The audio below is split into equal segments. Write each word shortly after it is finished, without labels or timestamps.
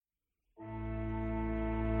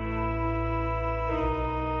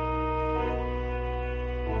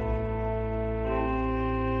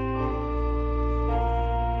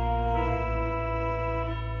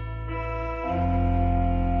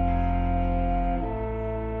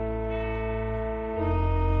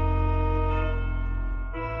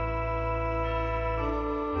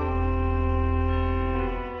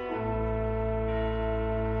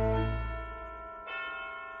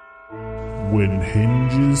when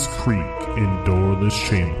hinges creak in doorless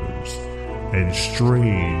chambers, and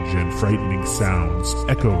strange and frightening sounds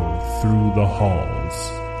echo through the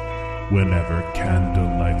halls, whenever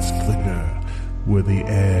candlelights flicker where the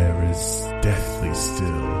air is deathly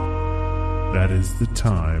still. That is the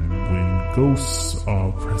time when ghosts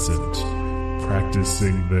are present,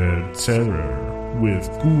 practicing their terror with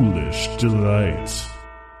ghoulish delight.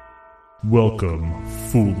 Welcome,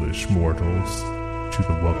 foolish mortals, to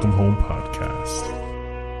the Welcome Home Podcast.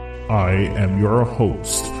 I am your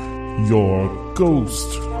host, your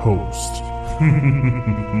ghost host.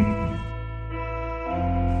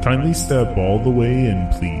 Kindly step all the way in,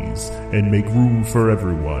 please, and make room for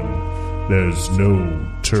everyone. There's no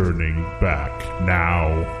turning back now.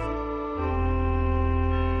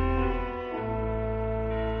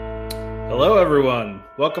 Hello, everyone.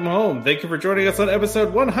 Welcome home. Thank you for joining us on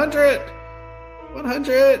episode 100.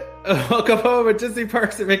 100. Welcome home at Disney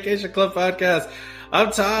Parks and Vacation Club podcast.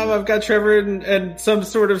 I'm Tom. I've got Trevor and some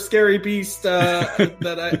sort of scary beast that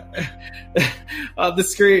I on the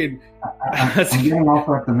screen. I'm getting all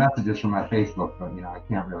sorts of messages from my Facebook, but I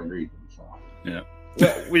can't really read them. So yeah.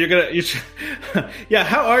 Well,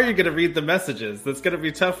 how are you gonna read the messages? That's gonna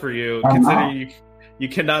be tough for you, considering you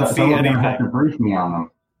cannot see anything. Have to brief me on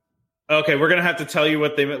them. Okay, we're gonna have to tell you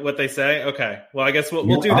what they say. Okay, well, I guess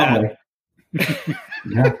we'll do that.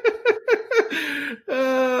 Yeah.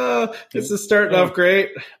 This is starting off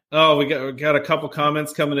great. Oh, we got a couple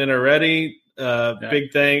comments coming in already.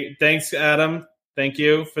 Big thanks, Adam. Thank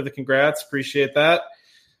you for the congrats. Appreciate that.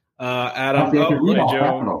 Adam. I can read all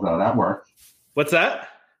capitals, though. That works. What's that?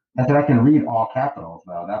 I said I can read all capitals,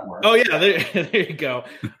 though. That works. Oh, yeah. There you go.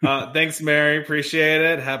 Thanks, Mary. Appreciate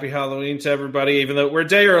it. Happy Halloween to everybody. Even though we're a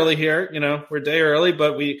day early here, we're a day early,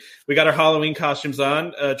 but we got our Halloween costumes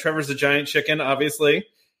on. Trevor's a giant chicken, obviously.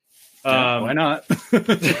 Why not?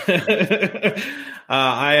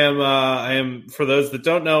 I am. For those that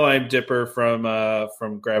don't know, I'm Dipper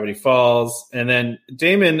from Gravity Falls, and then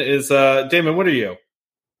Damon is Damon. What are you?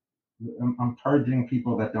 I'm charging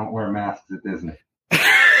people that don't wear masks at Disney.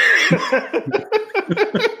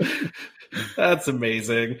 That's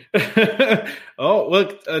amazing. Oh,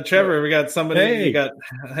 look, Trevor, we got somebody. Hey. You got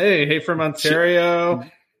hey from Ontario.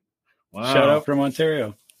 Wow. Shout out from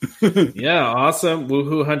Ontario. Yeah, awesome.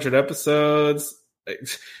 Woohoo, 100 episodes.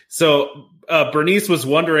 So Bernice was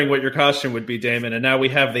wondering what your costume would be, Damon, and now we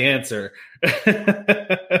have the answer.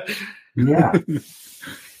 Yeah.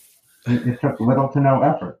 It took little to no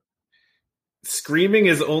effort. Screaming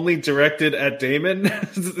is only directed at Damon,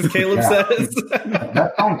 as Caleb says.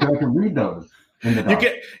 That's fine, because I can read those.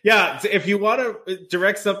 If you want to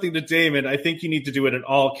direct something to Damon, I think you need to do it in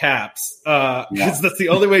all caps, because that's the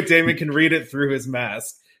only way Damon can read it through his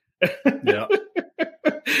mask. Yeah.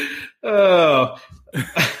 Oh.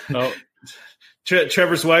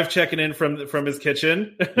 Trevor's wife checking in from his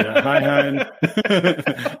kitchen. Yeah, hi.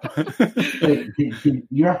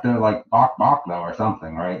 You have to bok though or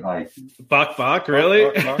something, right? Like bok,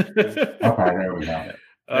 really? Bok. Okay, there we go.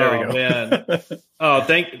 There we go, man. Oh,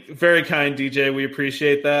 very kind, DJ. We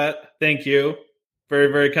appreciate that. Thank you.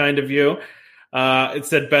 Very, very kind of you. It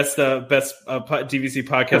said best DVC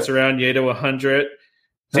podcast around. Yay to 100.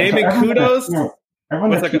 Damon, kudos.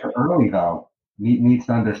 Everyone that's here early though needs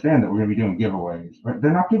to understand that we're going to be doing giveaways.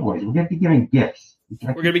 They're not giveaways. We're going to be giving gifts.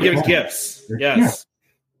 We're going to be giving gifts. Yes. Gifts.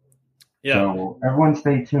 Yeah. So everyone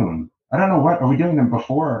stay tuned. I don't know are we doing them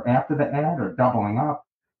before or after the ad or doubling up?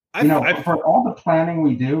 For all the planning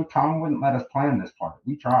we do, Tom wouldn't let us plan this part.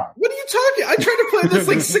 We tried. What are you talking? I tried to plan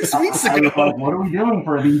this 6 weeks ago. I was like, what are we doing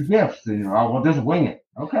for these gifts? And we'll just wing it.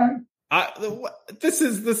 Okay. This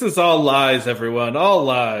is all lies, everyone. All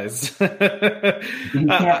lies. You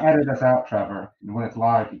can't edit us out, Trevor. When it's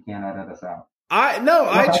live, you can't edit us out. I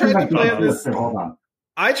tried to plan this. Hold on.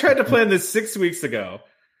 I tried to plan this 6 weeks ago.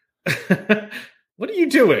 What are you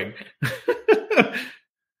doing?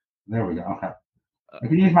 There we go. Okay. I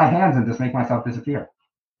can use my hands and just make myself disappear.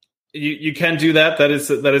 You can do that. That is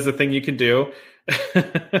a thing you can do.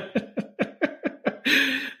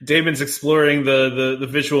 Damon's exploring the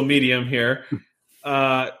visual medium here.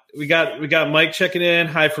 We got Mike checking in.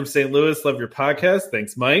 Hi from St. Louis. Love your podcast.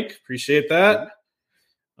 Thanks, Mike. Appreciate that.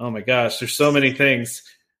 Oh my gosh, there's so many things.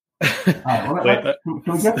 All right, can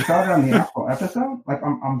we get started on the actual episode?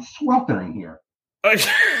 I'm sweltering here.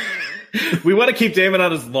 We want to keep Damon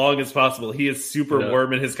on as long as possible. He is super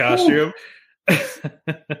warm in his costume.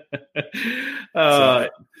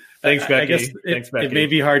 Thanks, Becky. I guess Thanks, Becky. It may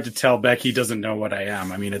be hard to tell. Becky doesn't know what I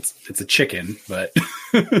am. I mean, it's a chicken, but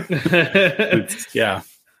yeah.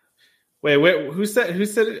 Wait, who said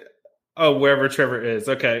it? Oh, wherever Trevor is.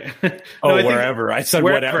 Okay. No, wherever. I said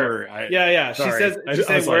whatever. Yeah. She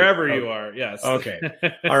says wherever you are. Yes. Okay.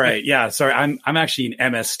 All right. Yeah. Sorry. I'm actually in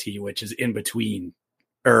MST, which is in between,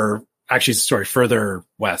 or actually, further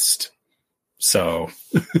west. So.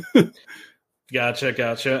 Gotcha.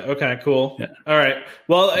 Okay, cool. Yeah. All right.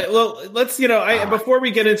 Well, let's, before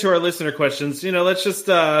we get into our listener questions, let's just,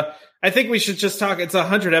 I think we should just talk. It's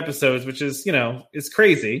 100 episodes, which is, it's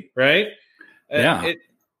crazy, right? Yeah.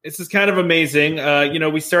 This is kind of amazing.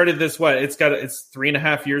 We started this, it's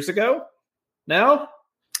 3.5 years ago now.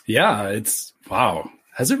 Yeah. Wow.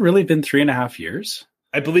 Has it really been 3.5 years?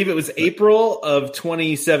 I believe it was April of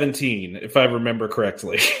 2017, if I remember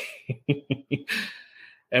correctly.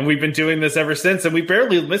 And we've been doing this ever since, and we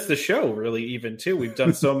barely missed the show, really, even too. We've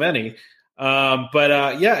done so many.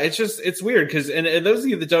 It's weird because, and those of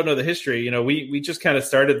you that don't know the history, we just kind of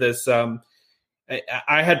started this.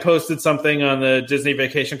 I had posted something on the Disney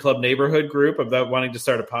Vacation Club neighborhood group about wanting to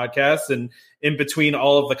start a podcast, and in between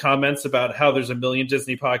all of the comments about how there's a million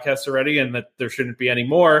Disney podcasts already and that there shouldn't be any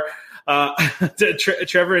more,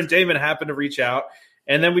 Trevor and Damon happened to reach out.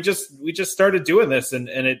 And then we just started doing this, and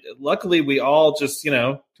luckily we all just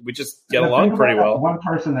we just get along pretty well. One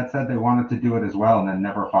person that said they wanted to do it as well and then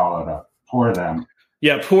never followed up. Poor them.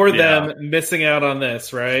 Yeah, them missing out on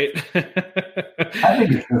this, right? I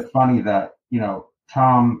think it's just funny that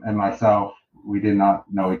Tom and myself, we did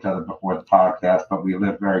not know each other before the podcast, but we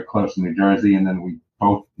lived very close in New Jersey, and then we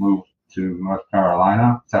both moved to North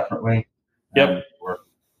Carolina separately. Yep, we're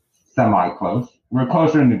semi-close. We're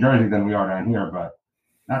closer in New Jersey than we are down here, but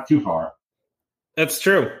not too far. That's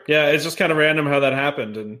true. Yeah, it's just kind of random how that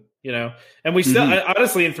happened, and and we still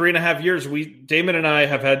honestly in 3.5 years, Damon and I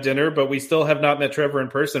have had dinner, but we still have not met Trevor in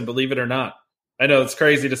person. Believe it or not, I know it's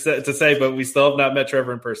crazy to say, but we still have not met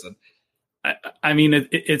Trevor in person. I mean,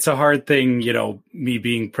 it's a hard thing, me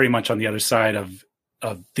being pretty much on the other side of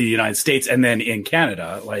the United States and then in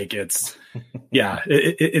Canada. Like it's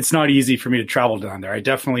not easy for me to travel down there. I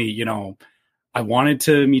definitely, I wanted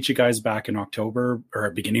to meet you guys back in October or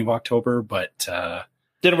beginning of October, but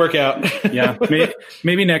didn't work out. Yeah,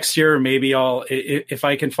 maybe next year. Maybe if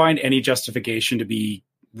I can find any justification to be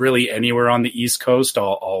really anywhere on the East Coast,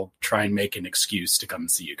 I'll try and make an excuse to come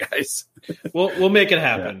and see you guys. We'll make it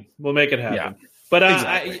happen. Yeah. We'll make it happen. Yeah. But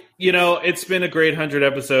exactly. It's been a great 100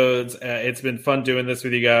 episodes. It's been fun doing this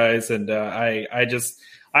with you guys, and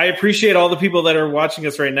I appreciate all the people that are watching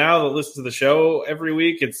us right now that listen to the show every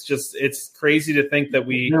week. It's crazy to think that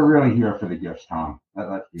you're really here for the gifts, Tom.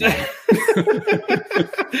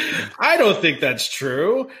 I don't think that's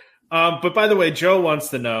true. But by the way, Joe wants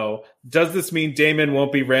to know, does this mean Damon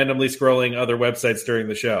won't be randomly scrolling other websites during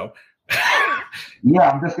the show?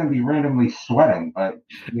 Yeah, I'm just going to be randomly sweating. But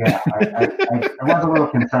yeah, I was a little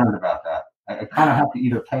concerned about that. I kind of have to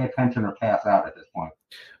either pay attention or pass out at this point.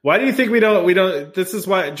 Why do you think we don't? This is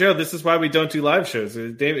why, Joe, this is why we don't do live shows.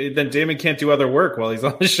 Then Damon can't do other work while he's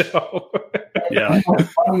on the show. Yeah.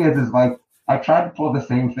 What's funny is like, I tried to pull the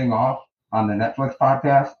same thing off on the Netflix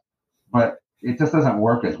podcast, but it just doesn't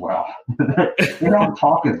work as well. They don't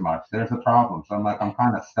talk as much. There's a problem. So I'm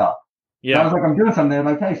kind of stuck. Yeah. So I was like, I'm doing something. They're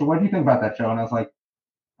like, hey, so what do you think about that show? And I was like,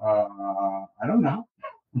 I don't know.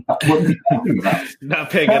 What are you talking about? Not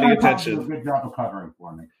paying any attention. A good job of covering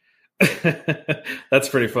for me. That's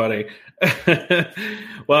pretty funny.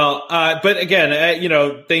 Well, but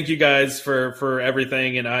again, thank you guys for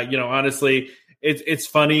everything. And honestly, it's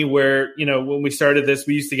funny where, when we started this,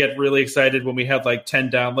 we used to get really excited when we had like 10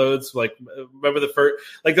 downloads. Like, remember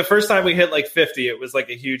the first time we hit like 50, it was like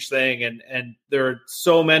a huge thing. And there are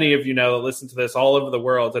so many of you now that listen to this all over the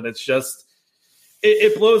world. And it's just,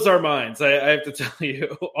 it blows our minds. I have to tell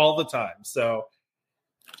you all the time. So,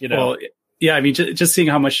 Well, yeah, I mean, just seeing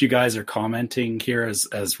how much you guys are commenting here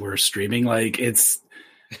as we're streaming, like it's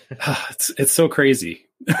so crazy.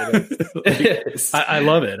 It is. I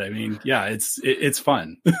love it. I mean, yeah, it's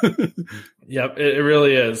fun. Yep, it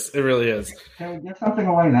really is. It really is. Can we give something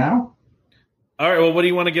away now? All right. Well, what do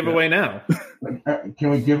you want to give away now?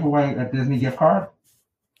 Can we give away a Disney gift card?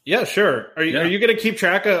 Yeah, sure. Are you going to keep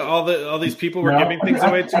track of all these people we're giving things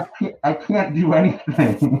away to? I can't do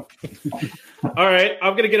anything. All right,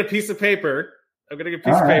 I'm going to get a piece of paper. And I'm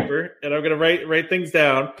going to write things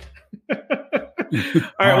down. All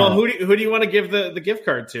right. Well, who do you want to give the gift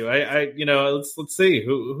card to? Let's see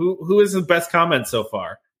who is the best comment so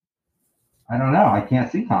far. I don't know. I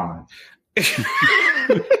can't see comments.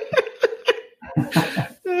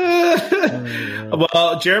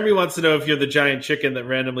 Well, Jeremy wants to know if you're the giant chicken that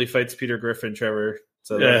randomly fights Peter Griffin, Trevor.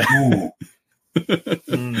 So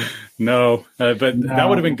No, but No. that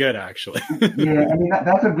would have been good, actually. Yeah, I mean,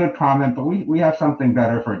 that's a good comment, but we have something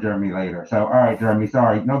better for Jeremy later. So, all right, Jeremy,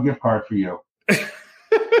 sorry, no gift card for you.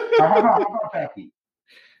 How about Becky?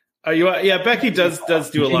 Becky does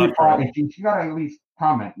do a lot for her. She got to at least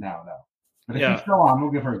comment now, though. But if Yeah. she's still on,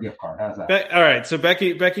 we'll give her a gift card. How's that? All right, so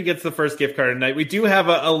Becky gets the first gift card tonight. We do have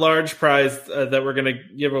a large prize that we're going to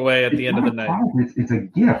give away at the end of the night. It's a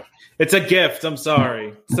gift. It's a gift. I'm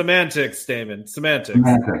sorry. Semantics, Damon. Semantics.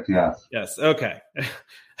 Yes. Yes. Okay.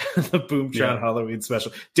 The Boomtron Halloween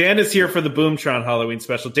special. Dan is here for the Boomtron Halloween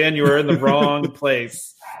special. Dan, you are in the wrong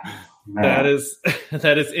place. Man.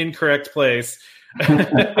 That is incorrect place. I like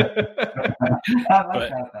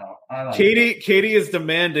that, though. Katie is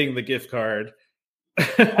demanding the gift card.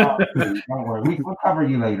 Don't worry, we'll cover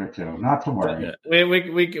you later too. Not to worry.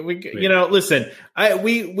 We listen.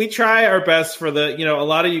 We try our best for the a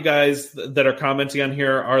lot of you guys that are commenting on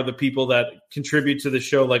here are the people that contribute to the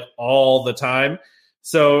show like all the time.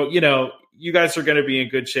 So you guys are going to be in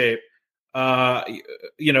good shape. We'll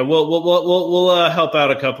help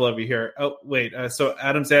out a couple of you here. Oh wait, so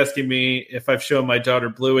Adam's asking me if I've shown my daughter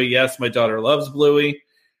Bluey. Yes, my daughter loves Bluey.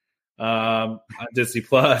 On Disney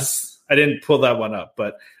Plus. I didn't pull that one up,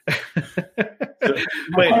 but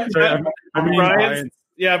wait. Brian's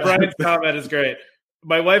comment is great.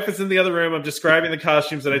 My wife is in the other room. I'm describing the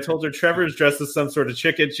costumes, and I told her Trevor is dressed as some sort of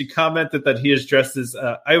chicken. She commented that he is dressed as.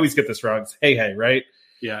 I always get this wrong. It's hey, right?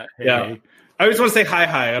 Yeah. Hey. I always want to say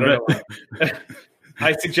hi. I don't know why.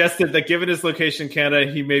 I suggested that given his location in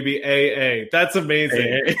Canada, he may be AA. That's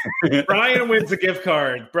amazing. Brian wins a gift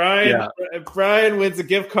card. Brian wins a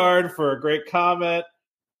gift card for a great comment.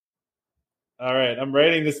 All right, I'm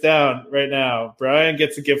writing this down right now. Brian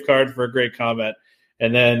gets a gift card for a great comment.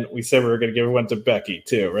 And then we said we were going to give one to Becky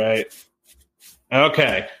too, right?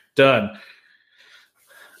 Okay, done.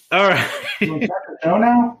 All right. Can we start the show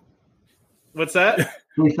now? What's that?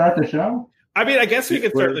 Can we start the show? I mean, I guess we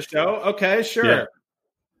could start the show. Okay, sure. Yeah.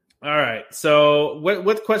 All right. So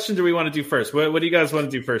what question do we want to do first? What do you guys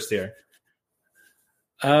want to do first here?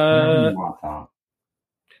 Whatever you want, Tom.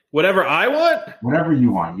 Whatever I want? Whatever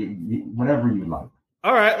you want. Whatever you like.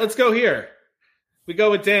 All right, let's go here. We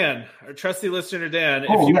go with Dan, our trusty listener, Dan.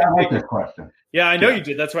 I like this question. Yeah, I know you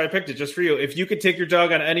did. That's why I picked it, just for you. If you could take your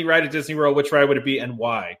dog on any ride at Disney World, which ride would it be and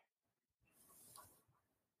why?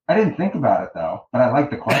 I didn't think about it, though, but I like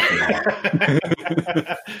the question.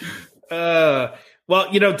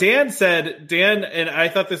 Well, Dan, and I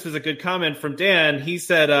thought this was a good comment from Dan. He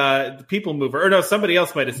said the People Mover. Or no, somebody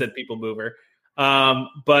else might have said People Mover.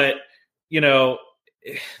 But, Peter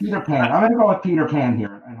Pan. I'm going to go with Peter Pan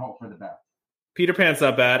here and hope for the best. Peter Pan's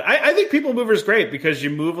not bad. I think People Mover is great because you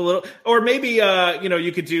move a little. Or maybe,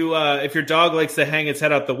 you could do, if your dog likes to hang its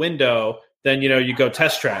head out the window, then, you go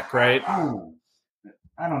Test Track, right? Oh,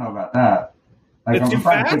 I don't know about that. It's too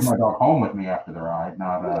fast? Take my dog home with me after the ride,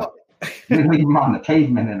 not leave him on the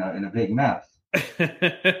pavement in a big mess. You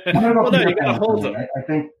gotta hold him.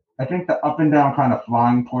 I think the up and down kind of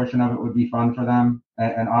flying portion of it would be fun for them.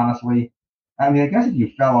 And honestly, I mean, I guess if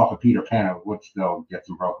you fell off a Peter Pan, it would still get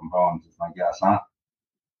some broken bones, is my guess, huh?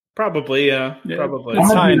 Probably, yeah. Probably.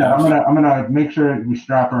 I'm gonna make sure we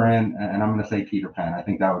strap her in, and I'm gonna say Peter Pan. I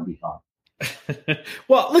think that would be fun.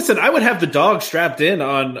 Well, listen, I would have the dog strapped in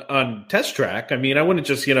on Test Track. I mean, I wouldn't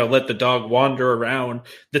just, let the dog wander around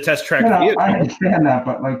the Test Track vehicle. I understand that,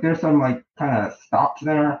 but there's some kind of stops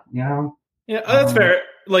there, Yeah, that's fair.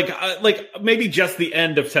 Like maybe just the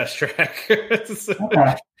end of Test Track.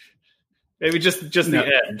 Okay. Maybe just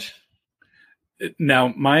the end.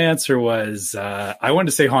 Now, my answer was I wanted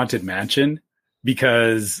to say Haunted Mansion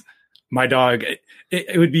because my dog.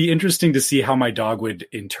 It would be interesting to see how my dog would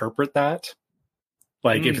interpret that,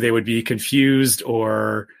 if they would be confused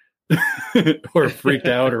or freaked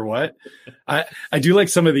out or what. I do like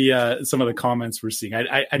some of the comments we're seeing.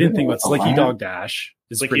 I didn't think about Slinky Dog Dash.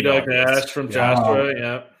 Slinky Dog Dash from Joshua.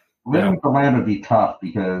 Yeah. Living with the land would be tough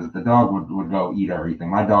because the dog would go eat everything.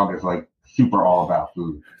 My dog is super all about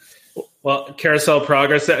food. Well, Carousel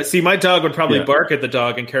Progress. See, my dog would probably bark at the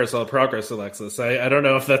dog in Carousel Progress, Alexis. I don't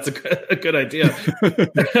know if that's a good idea.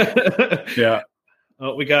 Yeah.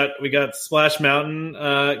 Oh, we got Splash Mountain.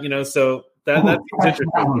 So that's interesting.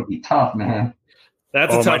 That would be tough, man.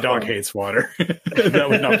 That's a tough my dog hates water. That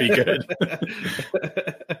would not be good.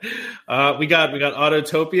 We got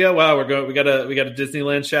Autotopia. Wow, we got a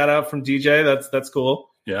Disneyland shout out from DJ. That's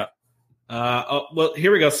cool. Yeah. Well,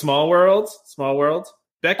 here we go. Small World.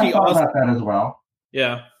 Becky I thought about that as well.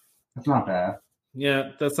 Yeah. It's not bad.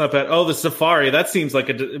 Yeah, that's not bad. Oh, the safari. That seems like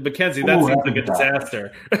Mackenzie. That seems like a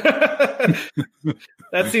disaster.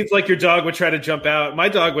 That seems like your dog would try to jump out. My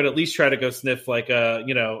dog would at least try to go sniff like a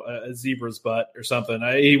zebra's butt or something.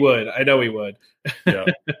 He would. I know he would. Yeah.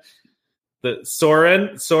 The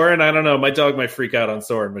Soren. I don't know. My dog might freak out on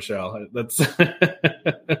Soren, Michelle. That's.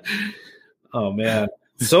 Oh man,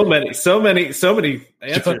 so many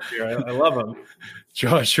answers here. I love them.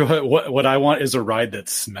 Josh, what I want is a ride that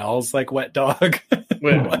smells like wet dog.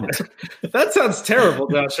 That sounds terrible,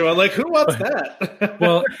 Joshua. Like, who wants that?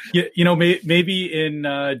 Well, maybe in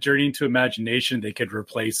Journey into Imagination, they could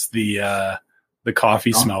replace the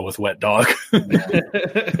coffee smell with wet dog.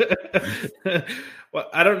 Well,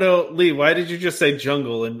 I don't know, Lee. Why did you just say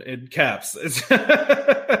jungle in caps?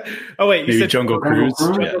 Oh wait, you said Jungle Cruise.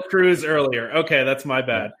 Jungle Cruise earlier. Okay, that's my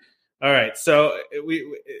bad. All right, so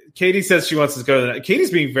Katie says she wants to go to that. Katie's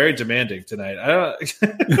being very demanding tonight.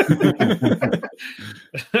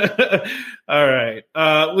 All right,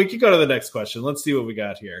 we can go to the next question. Let's see what we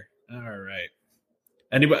got here. All right,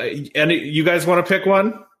 anybody? You guys want to pick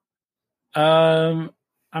one? How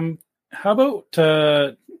about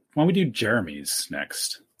why don't we do Jeremy's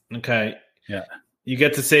next? Okay. Yeah. You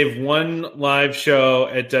get to save one live show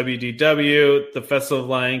at WDW, the Festival of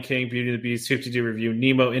Lion King, Beauty and the Beast, 50D Review,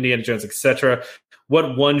 Nemo, Indiana Jones, etc.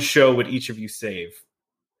 What one show would each of you save?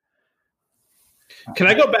 Can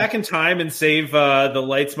I go back in time and save the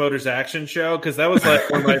Lights, Motors, Action show? Because that was like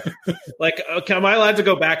one of my am I allowed to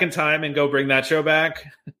go back in time and go bring that show back?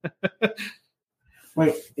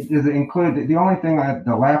 Wait, does it include the only thing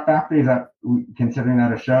the Laugh Factory? Is that considering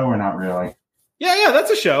that a show or not really? Yeah, that's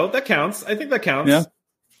a show. That counts. I think that counts.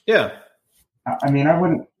 Yeah. I mean, I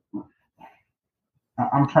wouldn't.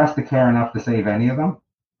 I'm pressed to care enough to save any of them.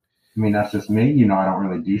 I mean, that's just me. I don't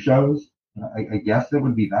really do shows. I guess it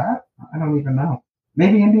would be that. I don't even know.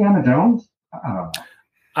 Maybe Indiana Jones. I don't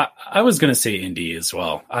know. I was going to say Indy as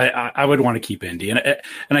well. I would want to keep Indy, and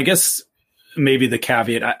I guess maybe the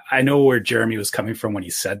caveat. I know where Jeremy was coming from when he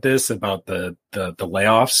said this about the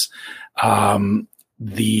layoffs.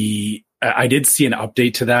 I did see an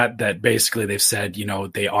update to that basically they've said,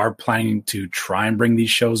 they are planning to try and bring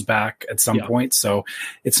these shows back at some point. So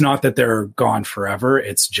it's not that they're gone forever.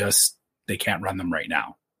 It's just they can't run them right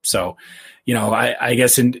now. So, I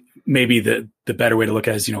guess maybe the better way to look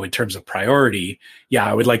at it is, in terms of priority,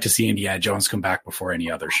 I would like to see Indiana Jones come back before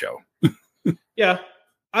any other show. Yeah.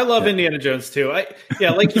 I love Indiana Jones too. Like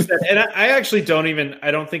you said, and I actually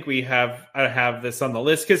I don't think I have this on the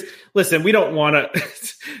list because listen, we don't want to,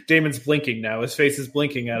 Damon's blinking now. His face is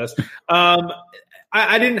blinking at us.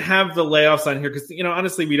 I didn't have the layoffs on here because,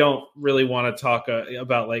 honestly, we don't really want to talk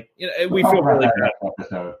about we feel really bad.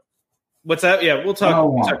 What's that? Yeah, we'll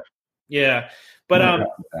talk. Yeah. But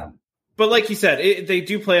like you said, they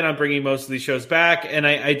do plan on bringing most of these shows back. And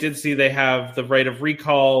I did see they have the right of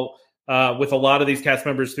recall with a lot of these cast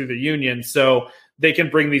members through the union. So they can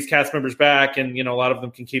bring these cast members back and, a lot of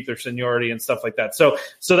them can keep their seniority and stuff like that. So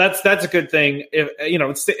that's a good thing. If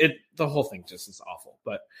the whole thing just is awful.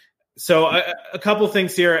 But so a couple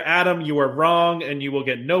things here. Adam, you are wrong and you will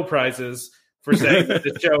get no prizes for saying that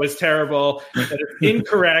the show is terrible. That is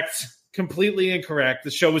incorrect, completely incorrect.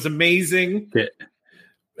 The show was amazing.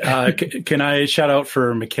 Can I shout out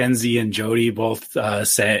for Mackenzie and Jody both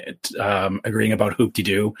agreeing about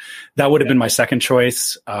Hoop-de-Doo? That would have been my second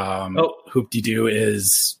choice. Hoop-de-Doo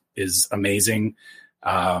is amazing.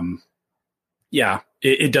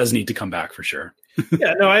 It does need to come back for sure.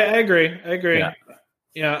 Yeah, no, I agree.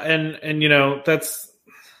 Yeah, and that's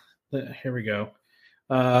here we go.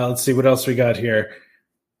 Let's see what else we got here.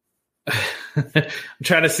 I'm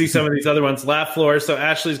trying to see some of these other ones. Laugh Floor. So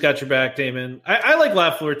Ashley's got your back, Damon. I like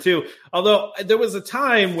Laugh Floor too. Although there was a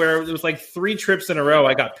time where there was like 3 trips in a row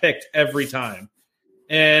I got picked every time.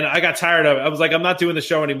 And I got tired of it. I was like, I'm not doing the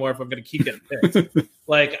show anymore if I'm going to keep getting picked.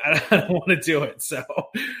 I don't want to do it. So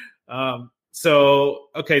so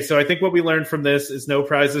I think what we learned from this is no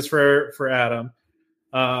prizes for Adam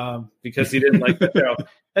because he didn't like the show.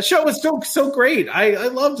 That show was so great. I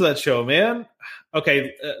loved that show, man.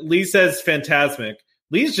 Okay, Lee says Phantasmic.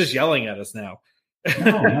 Lee's just yelling at us now.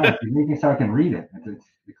 No, you make me so I can read it. It's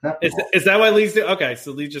acceptable. Is that why Lee's doing? Okay,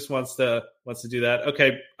 so Lee just wants to do that.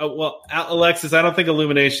 Okay, well, Alexis, I don't think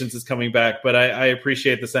Illuminations is coming back, but I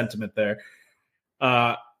appreciate the sentiment there.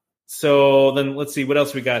 So then let's see what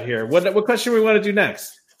else we got here. What question we want to do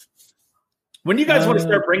next? When do you guys want to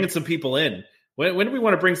start bringing some people in? When do we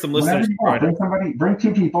want to bring some listeners? Bring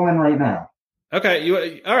 2 people in right now.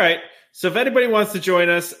 Okay, all right. So if anybody wants to join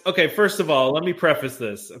us, okay, first of all, let me preface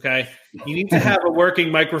this, okay? You need to have a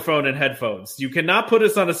working microphone and headphones. You cannot put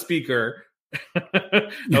us on a speaker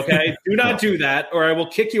Okay? Do not do that, or I will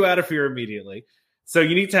kick you out of here immediately. So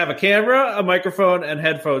you need to have a camera, a microphone, and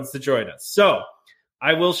headphones to join us. So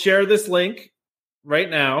I will share this link right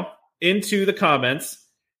now into the comments.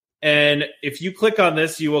 And if you click on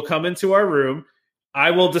this, you will come into our room.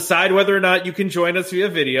 I will decide whether or not you can join us via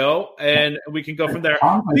video, and we can go from there.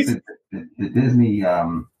 The Disney,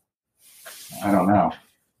 I don't know.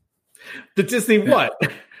 The Disney what?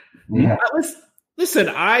 Yeah. Listen,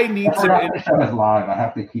 I need to. The show is live. I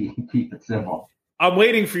have to keep it civil. I'm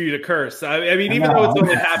waiting for you to curse. I mean, even though it's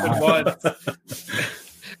only happened once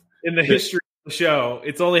in the history of the show,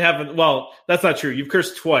 it's only happened. Well, that's not true. You've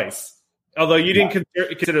cursed twice, although you didn't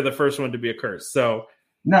consider the first one to be a curse. So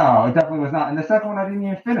no, it definitely was not. And the second one I didn't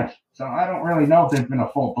even finish, so I don't really know if there's been a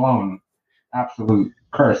full blown absolute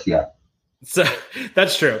curse yet. So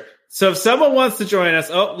that's true. So if someone wants to join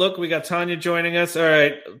us, oh look, we got Tanya joining us. All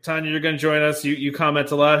right, Tanya, you're going to join us. You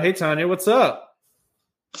comment a lot. Hey, Tanya, what's up?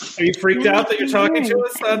 Are you freaked out that you're talking to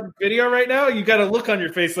us on video right now? You got a look on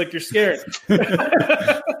your face like you're scared.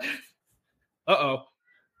 Uh-oh.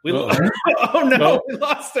 Oh, no. We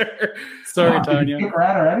lost her. Sorry, Tanya. Did you kick her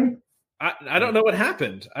out already? I don't know what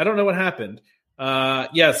happened.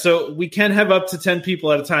 Yeah, so we can have up to 10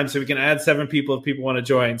 people at a time, so we can add 7 people if people want to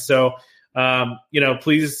join. So,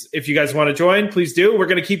 please, if you guys want to join, please do. We're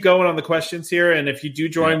going to keep going on the questions here, and if you do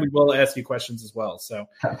join, we will ask you questions as well. So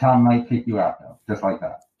Tom might kick you out, though, just like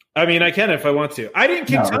that. I mean, I can if I want to. I didn't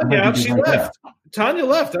kick Tanya out. She left. Tanya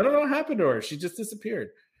left. I don't know what happened to her. She just disappeared.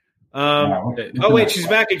 Wait, she's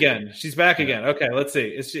back again. Okay, let's see.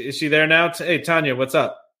 Is she there now? Hey, Tanya, what's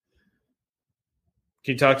up?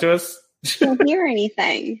 Can you talk to us? I don't hear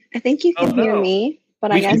anything. I think you can hear me,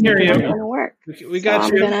 but I guess it's not going to work. We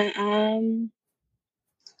got you. I'm going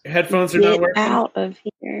to headphones are not working. Out of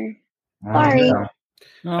here. Sorry. Yeah.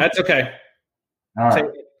 That's okay. All right.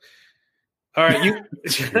 All right, you.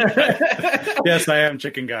 Yes, I am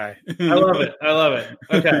Chicken Guy. I love it.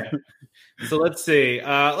 Okay, so let's see.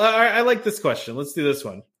 I like this question. Let's do this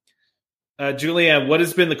one. Julianne, what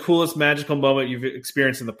has been the coolest magical moment you've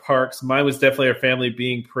experienced in the parks? Mine was definitely our family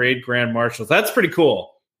being parade grand marshals. That's pretty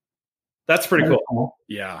cool. That's pretty cool.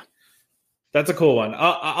 Yeah. That's a cool one.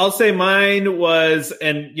 I'll say mine was,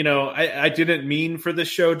 and I didn't mean for this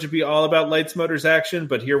show to be all about lights, motors, action,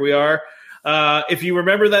 but here we are. If you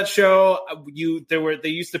remember that show, they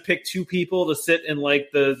used to pick 2 people to sit in like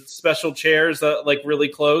the special chairs, like really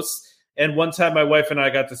close. And one time my wife and I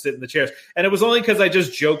got to sit in the chairs, and it was only because I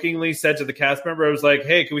just jokingly said to the cast member, I was like,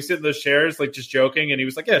 "Hey, can we sit in those chairs?" Like just joking. And he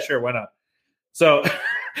was like, "Yeah, sure. Why not?" So,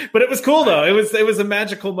 but it was cool though. It was a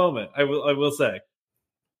magical moment. I will say.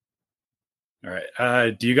 All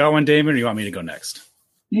right. Do you got one, Damon, or you want me to go next?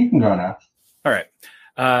 You can go next. All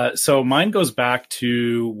right. So mine goes back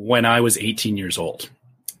to when I was 18 years old.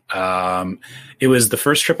 It was the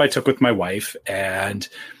first trip I took with my wife, and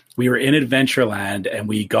we were in Adventureland, and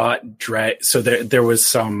we got dragged. So there was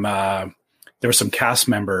some cast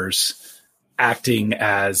members acting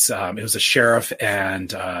as it was a sheriff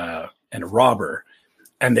and a robber,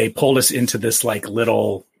 and they pulled us into this like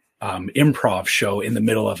little improv show in the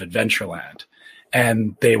middle of Adventureland.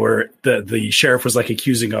 And they were the sheriff was like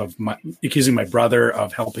accusing my brother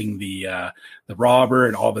of helping the robber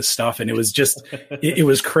and all this stuff, and it was just it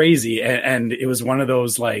was crazy, and it was one of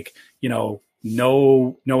those like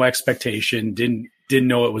no expectation, didn't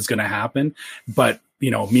know it was going to happen, but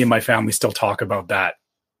me and my family still talk about that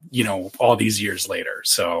all these years later.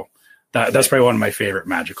 So that's probably one of my favorite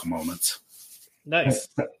magical moments. Nice.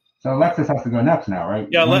 So Alexis has to go next now, right?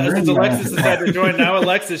 Yeah, since Alexis decided to join now,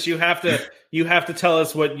 Alexis, you have to tell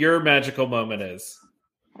us what your magical moment is.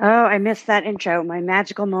 Oh, I missed that intro. My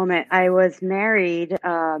magical moment. I was married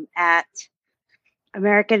at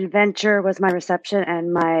American Adventure was my reception,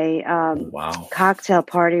 and my cocktail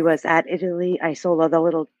party was at Italy Isola, the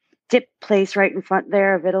little dip place right in front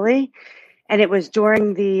there of Italy. And it was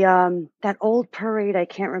during the that old parade. I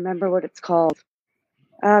can't remember what it's called.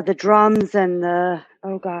 The drums and the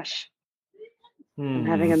I'm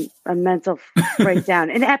having a mental breakdown.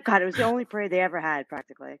 In Epcot, it was the only parade they ever had,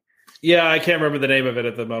 practically. Yeah, I can't remember the name of it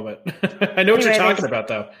at the moment. I know what you're talking about,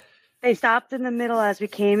 though. They stopped in the middle as we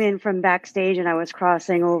came in from backstage, and I was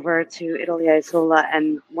crossing over to Italy Isola,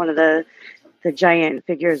 and one of the giant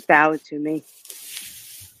figures bowed to me.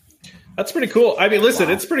 That's pretty cool. I mean, listen,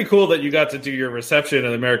 It's pretty cool that you got to do your reception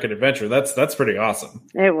at American Adventure. That's pretty awesome.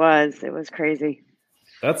 It was crazy.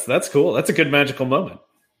 That's cool. That's a good magical moment.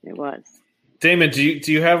 It was. Damon, do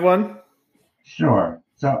you have one? Sure.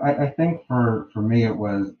 So I think for me it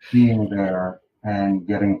was being there and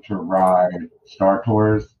getting to ride Star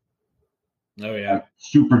Tours. Oh yeah.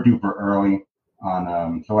 Super duper early.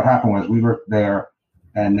 on. So what happened was we were there,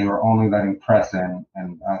 and they were only letting press in,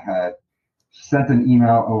 and I had sent an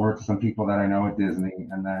email over to some people that I know at Disney,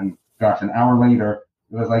 and then, gosh, an hour later,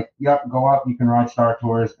 it was like, yep, go up, you can ride Star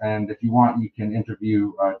Tours, and if you want, you can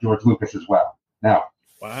interview George Lucas as well. Now,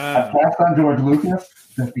 I passed on George Lucas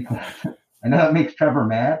just because I know that makes Trevor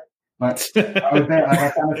mad, but I was there, like I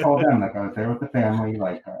kind of told them, like I was there with the family,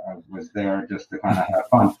 like I was there just to kind of have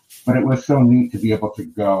fun. But it was so neat to be able to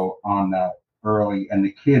go on that early, and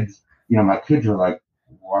the kids, my kids are like,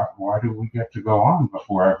 why do we get to go on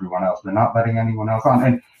before everyone else? They're not letting anyone else on.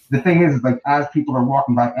 And the thing is, like, as people are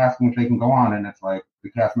walking by asking if they can go on, and it's like the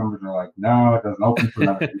cast members are like, no, it doesn't open for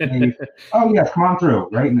another 2 days. Oh yes, come on through,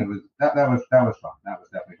 right? And it was that was fun. That was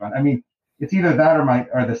definitely fun. I mean, it's either that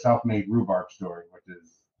or the self-made rhubarb story, which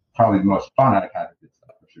is probably the most fun I've had at this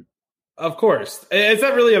stuff. Of course, is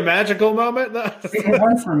that really a magical moment? It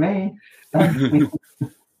was for me.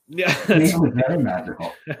 Yeah, it was very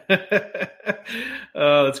magical.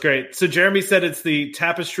 Oh, that's great. So Jeremy said it's the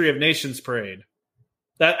Tapestry of Nations parade.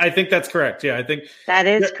 I think that's correct. Yeah, I think that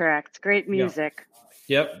is correct. Great music.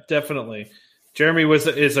 Yeah. Yep, definitely. Jeremy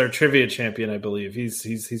is our trivia champion, I believe.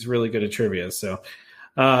 He's really good at trivia. So,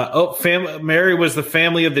 Mary was the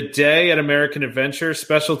family of the day at American Adventure.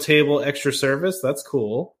 Special table, extra service. That's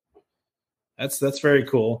cool. That's very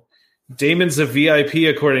cool. Damon's a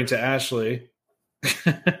VIP, according to Ashley.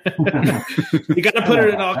 You got to put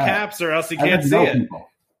it in all caps, or else you can't see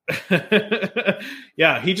it.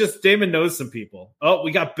 Yeah, Damon knows some people. Oh,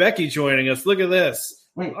 we got Becky joining us. Look at this.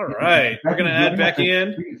 Wait, all right, we're gonna add Becky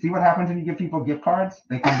in. See what happens when you give people gift cards?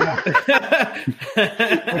 They come back.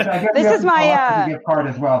 This is my gift card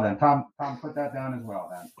as well. Then Tom, put that down as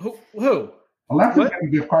well. Then who? Alexa's got a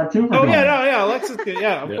gift card too. Alexa's good.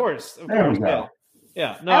 Yeah, of course. There we go.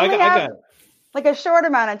 Yeah. No, I got it. Like a short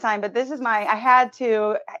amount of time, but this is I had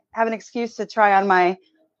to have an excuse to try on my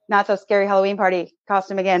not so scary Halloween party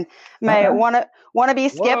costume again. My wannabe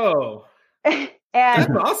Skip. Whoa. And that's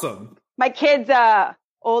awesome. My kid's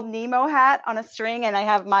old Nemo hat on a string, and I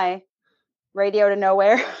have my Radio to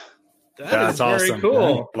Nowhere. That's very awesome.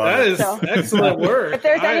 Cool. That is excellent work. If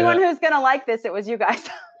there's anyone who's gonna like this, it was you guys.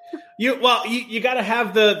 You got to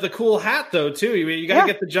have the cool hat though too. You got to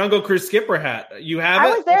get the Jungle Cruise Skipper hat. You have it?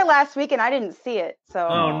 I was there last week and I didn't see it. So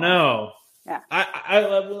oh no. Yeah.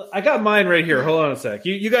 I got mine right here. Hold on a sec.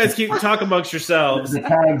 You guys keep talking amongst yourselves. The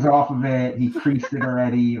tag's off of it. He creased it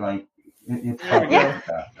already. Like it's I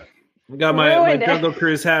got my Jungle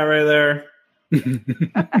Cruise hat right there.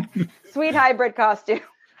 Sweet hybrid costume.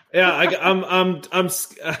 Yeah, I'm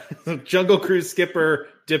Jungle Cruise Skipper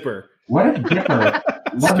Dipper. What if Dipper?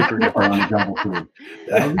 What if Dipper on the Jungle Cruise?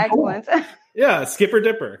 Excellent. Cool. Yeah, Skipper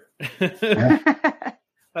Dipper.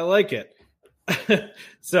 I like it.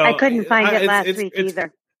 So I couldn't find it last week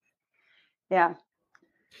either. Yeah.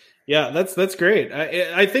 Yeah, that's great.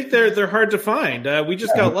 I think they're hard to find. We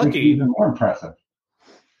just got lucky. Even more impressive.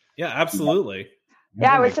 Yeah, absolutely.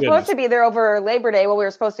 Yeah, we were supposed to be there over Labor Day. Well, we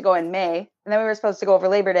were supposed to go in May, and then we were supposed to go over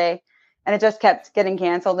Labor Day, and it just kept getting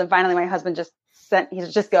canceled. And finally, my husband he said,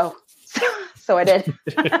 just go. So I did.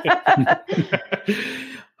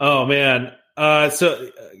 Oh man. So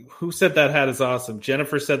who said that hat is awesome?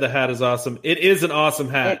 Jennifer said the hat is awesome. It is an awesome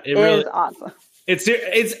hat. It really is awesome. It's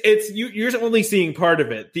you're only seeing part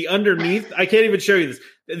of it. The underneath, I can't even show you this.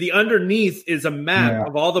 The underneath is a map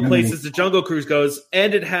of all the places the Jungle Cruise goes,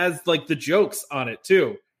 and it has like the jokes on it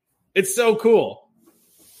too. It's so cool.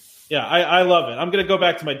 Yeah, I love it. I'm gonna go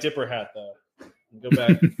back to my Dipper hat though. Go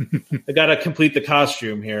back. I gotta complete the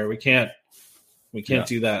costume here. We can't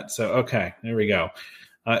do that. So okay, there we go.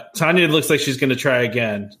 Tanya looks like she's going to try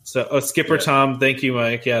again. So, Skipper Tom. Thank you,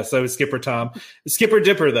 Mike. Yes, I was Skipper Tom. Skipper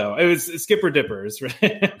Dipper, though. It was Skipper Dipper.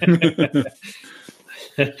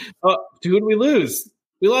 Oh, who did we lose?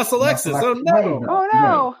 We lost Alexis. Oh, no. Oh,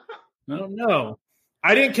 no. Oh, no.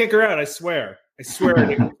 I didn't kick her out. I swear I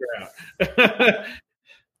didn't kick her out.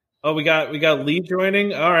 Oh, we got Lee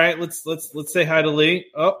joining. All right, let's say hi to Lee.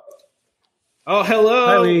 Oh, hello.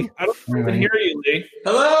 Hi, Lee. I don't think we can hear you, Lee.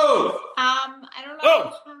 Hello. I don't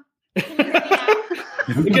know.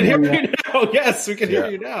 We can hear you now. Yes, we can hear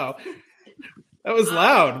you now. That was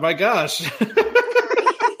loud. My gosh.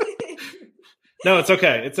 No, it's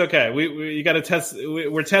okay. It's okay. You got to test.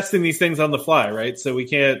 We're testing these things on the fly, right? So we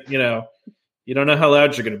can't. You don't know how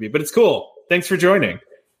loud you're going to be, but it's cool. Thanks for joining.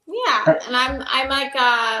 Yeah, and I'm like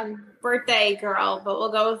a birthday girl, but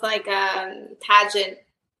we'll go with like a pageant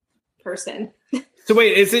person. So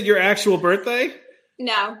wait, is it your actual birthday?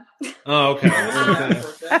 No. Oh, okay.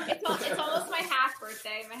 It's almost my half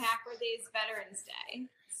birthday. My half birthday is Veterans Day.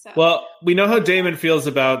 So. Well, we know how Damon feels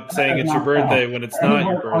about saying it's your birthday when it's not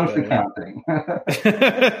your birthday.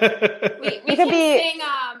 we can sing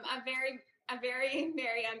a very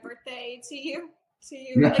merry birthday to you.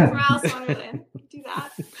 Like from Alice in Wonderland. Do that.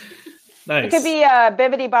 Nice. It could be a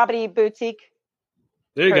Bibbidi Bobbidi Boutique.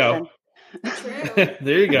 There you go. True.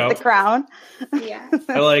 There you go. The crown. Yeah.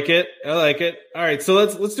 I like it. All right, so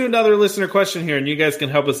let's do another listener question here, and you guys can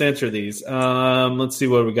help us answer these. Let's see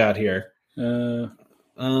what we got here.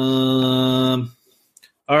 All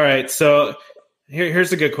right, so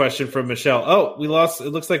here's a good question from Michelle. Oh, it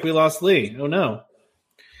looks like we lost Lee. Oh no.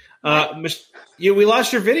 We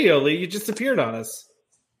lost your video, Lee. You just appeared on us.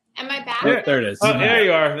 Am I back? There it is. Oh, there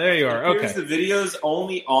you are. Okay. The video's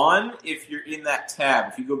only on if you're in that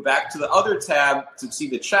tab. If you go back to the other tab to see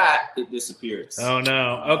the chat, it disappears. Oh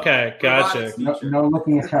no. Okay, gotcha. No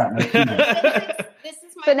looking at chat. This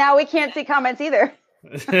is my So now we can't see comments either.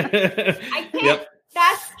 I can't. Yep.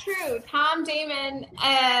 That's true. Tom, Damon,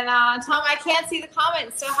 and Tom, I can't see the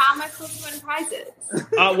comments. So how am I supposed to win prizes?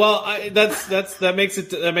 Well, that makes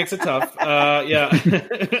it tough.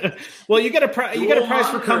 Yeah. Well, you get a prize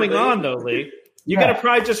for coming on, though, Lee. You get a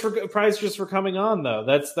prize just for coming on, though.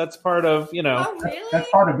 That's part of Oh, really? That's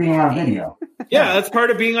part of being on video. Yeah, that's part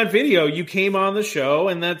of being on video. You came on the show,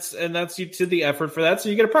 and that's you to the effort for that. So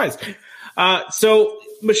you get a prize. So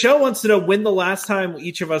Michelle wants to know when the last time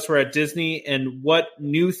each of us were at Disney and what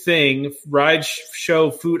new thing, ride,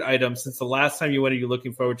 show, food item since the last time you went are you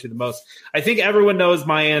looking forward to the most? I think everyone knows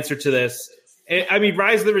my answer to this. I mean,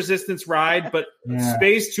 Rise of the Resistance ride, but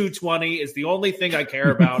Space 220 is the only thing I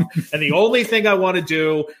care about and the only thing I want to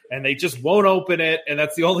do, and they just won't open it, and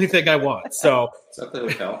that's the only thing I want. So is that the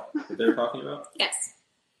hotel that they're talking about? Yes.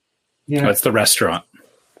 Yeah, it's the restaurant.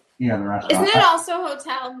 Yeah, the restaurant. Isn't it also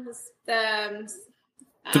hotel? The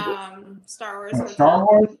Star Wars. Hotel? Star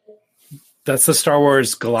Wars? That's the Star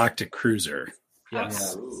Wars Galactic Cruiser.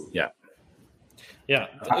 Yes. Yeah. Yeah.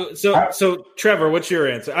 So Trevor, what's your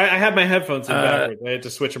answer? I have my headphones in backwards. I had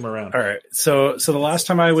to switch them around. All right. So the last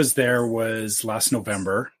time I was there was last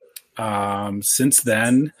November. Since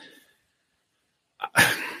then,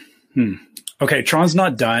 okay, Tron's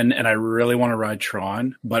not done, and I really want to ride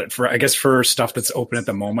Tron. But for stuff that's open at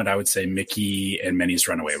the moment, I would say Mickey and Minnie's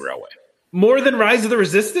Runaway Railway. More than Rise of the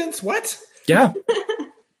Resistance? What? Yeah.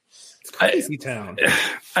 It's crazy town.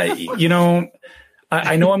 I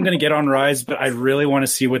know I'm going to get on Rise, but I really want to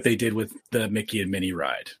see what they did with the Mickey and Minnie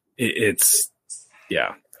ride. It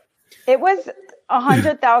was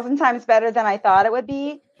 100,000 times better than I thought it would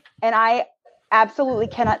be. And I absolutely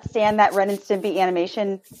cannot stand that Ren and Stimpy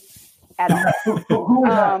animation at all. Who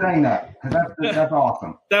was that saying that? That's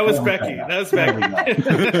awesome. That was Becky. That was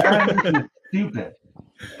Becky. Stupid.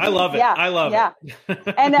 I love it. Yeah, I love it.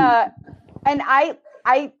 And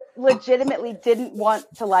I legitimately didn't want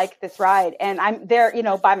to like this ride, and I'm there,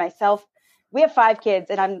 by myself. We have 5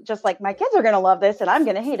 kids, and I'm just like, my kids are going to love this, and I'm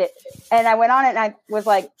going to hate it. And I went on it, and I was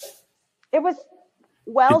like, it was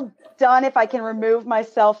well done if I can remove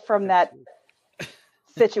myself from that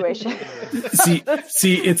situation.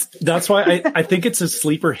 see, that's why I think it's a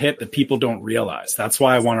sleeper hit that people don't realize. That's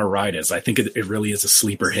why I want to ride it. I think it really is a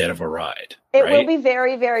sleeper hit of a ride. It will be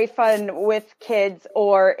very, very fun with kids,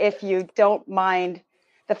 or if you don't mind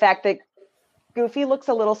the fact that Goofy looks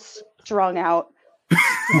a little strung out.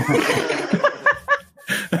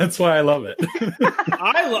 That's why I love it.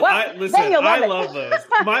 I love those.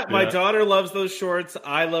 My daughter loves those shorts.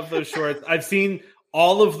 I love those shorts. I've seen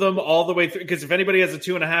all of them all the way through, because if anybody has a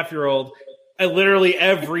 2.5-year-old, I literally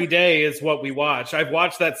every day is what we watch. I've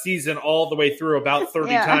watched that season all the way through about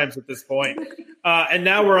 30 times at this point. And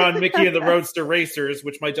now we're on Mickey and the Roadster Racers,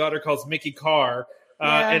 which my daughter calls Mickey Car.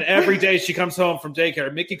 And every day she comes home from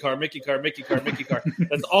daycare, Mickey Car, Mickey Car, Mickey Car, Mickey Car.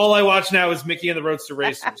 That's all I watch now is Mickey and the Roadster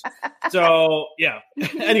Racers. So, yeah.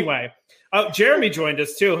 Anyway, Jeremy joined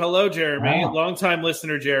us too. Hello, Jeremy. Wow. Longtime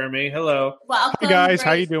listener, Jeremy. Hello. Welcome. Hey guys,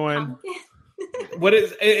 how you doing? What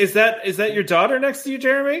is that your daughter next to you,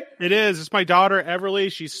 Jeremy? It is. It's my daughter,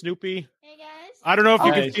 Everly. She's Snoopy. Hey, guys. I don't know if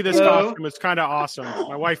you can see this Hello. costume. It's kind of awesome.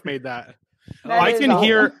 My wife made that.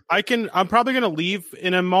 That I'm probably going to leave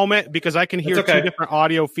in a moment because I can hear 2 different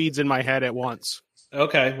audio feeds in my head at once.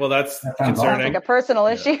 Okay, well that's concerning. concerning. Like a personal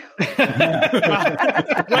issue.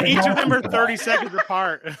 Well, each of them are 30 seconds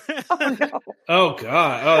apart. Oh, no. Oh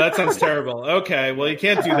God! Oh, that sounds terrible. Okay, well you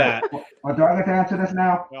can't do that. Well, do I get to answer this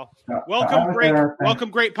now? Well, So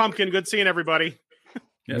welcome, Great Pumpkin. Good seeing everybody.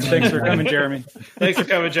 Yes, thanks for coming, Jeremy. Thanks for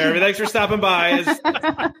coming, Jeremy. Thanks for stopping by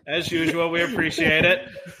as usual. We appreciate it.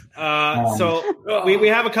 So we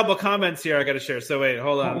have a couple comments here I got to share. So wait,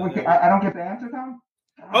 hold on. I don't get the answer, Tom?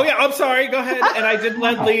 Oh yeah, I'm sorry. Go ahead. And I did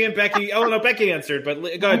let Lee and Becky. Oh no, Becky answered, but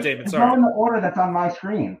go ahead, Damon. Sorry. Go in the order that's on my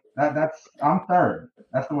screen. I'm third.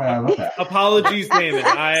 That's the way I look at it. Apologies, Damon.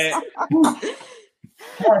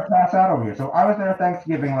 Before I pass out over here. So I was there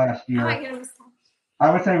Thanksgiving last year.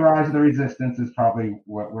 I would say Rise of the Resistance is probably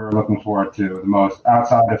what we're looking forward to the most,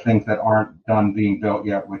 outside of things that aren't done being built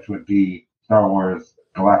yet, which would be Star Wars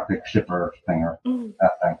Galactic Shipper thinger,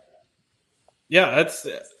 that thing. Yeah, that's.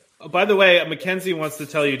 By the way, Mackenzie wants to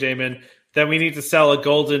tell you, Damon, that we need to sell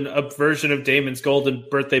a version of Damon's golden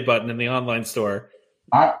birthday button in the online store.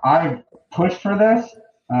 I pushed for this.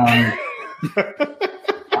 I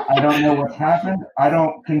don't know what's happened. I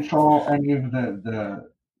don't control any of the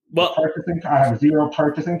purchasing. I have zero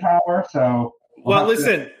purchasing power. So, well,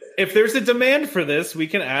 listen. If there's a demand for this, we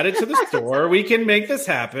can add it to the store. We can make this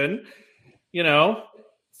happen. You know.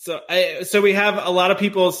 So we have a lot of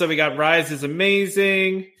people. So we got Rise is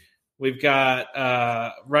amazing. We've got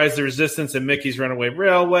Rise of the Resistance and Mickey's Runaway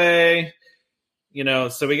Railway. You know,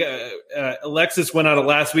 so we got Alexis went out of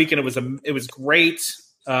last week and it was great.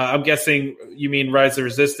 I'm guessing you mean Rise of the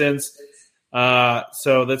Resistance.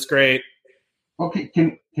 So that's great. Okay,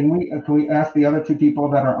 can we ask the other two people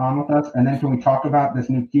that are on with us, and then can we talk about this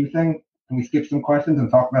new queue thing? Can we skip some questions and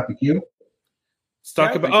talk about the queue? Let's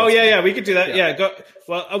talk about. Oh yeah, we could do that. Yeah, go.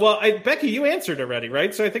 Well, Becky, you answered already,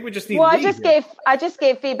 right? So I think we just need. Well, I just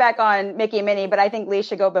gave feedback on Mickey and Minnie, but I think Lee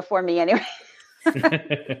should go before me anyway.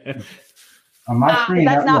 On my screen,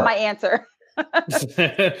 that's not my answer.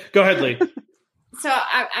 Go ahead, Lee. So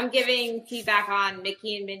I'm giving feedback on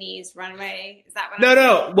Mickey and Minnie's Runway. Is that what?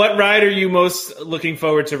 No. What ride are you most looking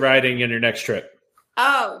forward to riding in your next trip?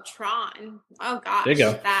 Oh, Tron. Oh gosh. There you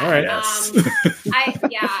go. That, all right.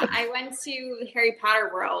 I went to Harry Potter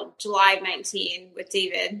World July 19 with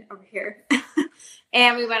David over here.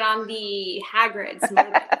 And we went on the Hagrid's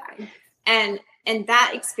motorbike ride. And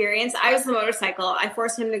that experience, I was the motorcycle. I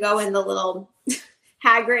forced him to go in the little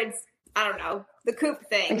Hagrid's, I don't know, the coupe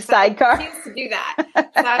thing. Sidecar. He used to do that.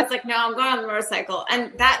 So I was like, no, I'm going on the motorcycle.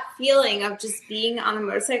 And that feeling of just being on the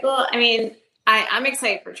motorcycle, I mean, I'm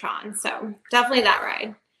excited for Tron, so definitely that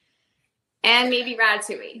ride. And maybe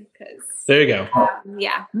Ratatouille, because... There you go.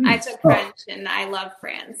 I took French, and I love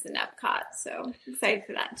France and Epcot, so excited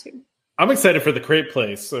for that, too. I'm excited for the crepe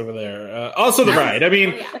place over there. Also the ride. I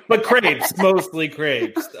mean, but crepes, mostly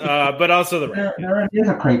crepes, but also the ride. There is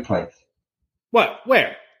a crepe place. What?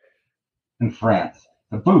 Where? In France.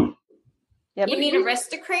 The booth. Yeah, you mean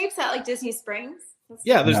Aristocrepes at, like, Disney Springs?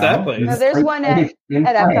 Yeah, there's that place. No, there's one at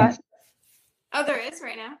Epcot. Oh, there is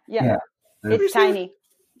right now? Yeah. It's tiny.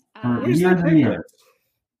 Years.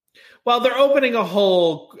 Well, they're opening a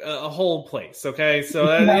whole place, okay? So,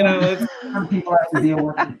 some people have to deal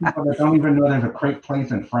with people that don't even know there's a crepe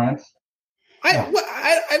place in France. I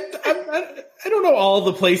don't know all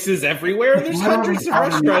the places everywhere. There's hundreds of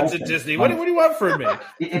restaurants at Disney. What do you want from me?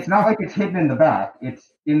 It's not like it's hidden in the back. It's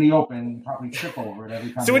in the open. You probably trip over it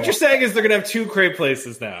every time. So what you're saying is they're going to have 2 crepe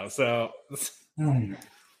places now. So...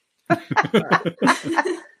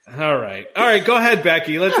 All right. Go ahead,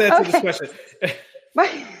 Becky. Let's answer this question.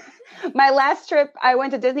 My last trip, I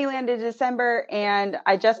went to Disneyland in December, and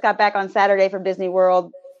I just got back on Saturday from Disney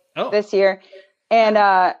World this year, and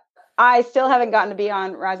I still haven't gotten to be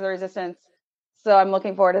on Rise of the Resistance, so I'm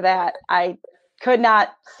looking forward to that. I could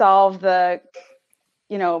not solve the,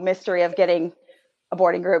 mystery of getting a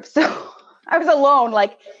boarding group, so I was alone.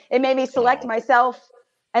 Like, it made me select myself,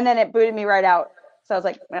 and then it booted me right out. So I was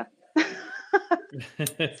like, well.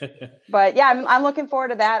 But yeah, I'm looking forward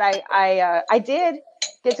to that. I did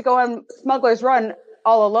get to go on Smuggler's Run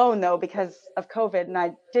all alone though because of COVID, and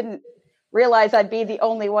I didn't realize I'd be the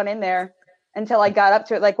only one in there until I got up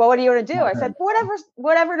to it. Like, well, what are you going to do? I said,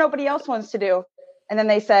 whatever nobody else wants to do. And then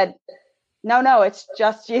they said, no, it's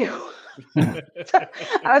just you. So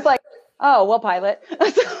I was like, oh, well, pilot.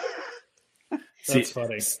 That's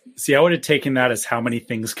funny. See, I would have taken that as how many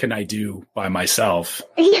things can I do by myself.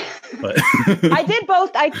 Yeah. But I did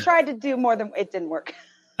both. I tried to do more than it didn't work.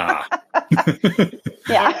 Yeah.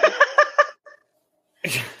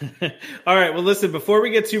 All right. Well, listen, before we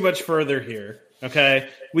get too much further here, okay,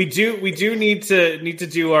 we do need to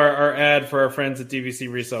do our ad for our friends at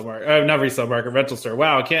DVC Resale Market, not Resale Market, Rental Store.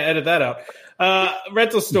 Wow, I can't edit that out.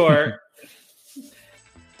 Rental Store.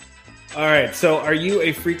 All right, so are you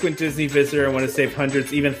a frequent Disney visitor and want to save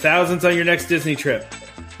hundreds, even thousands on your next Disney trip?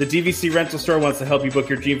 The DVC Rental Store wants to help you book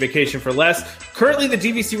your dream vacation for less. Currently, the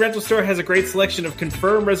DVC Rental Store has a great selection of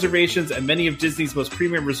confirmed reservations at many of Disney's most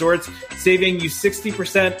premium resorts, saving you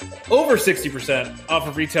over 60% off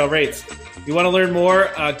of retail rates. If you want to learn more,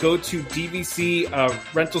 go to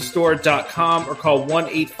dvcrentalstore.com or call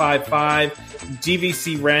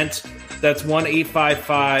 1-855-DVC-RENT. That's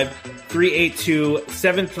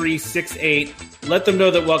 1-855-382-7368. Let them know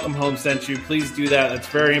that Welcome Home sent you. Please do that. That's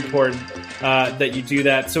very important that you do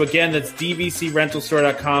that. So again, that's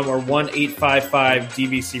dvcrentalstore.com or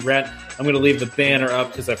 1-855-DVC-RENT. I'm going to leave the banner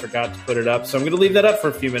up because I forgot to put it up. So I'm going to leave that up for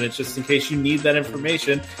a few minutes just in case you need that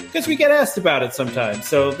information because we get asked about it sometimes.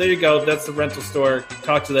 So there you go. That's the rental store.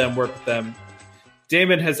 Talk to them. Work with them.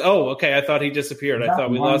 Damon has... Oh, okay. I thought he disappeared. I thought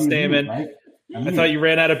we lost Damon. Right? I thought you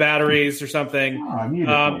ran out of batteries or something.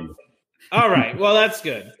 All right. Well, that's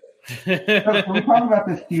good. So can we talk about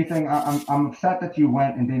this queue thing? I'm upset that you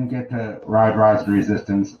went and didn't get to ride Rise of the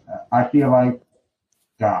Resistance. I feel like,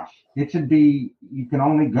 gosh, it should be, you can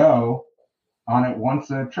only go on it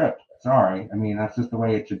once a trip. Sorry. I mean, that's just the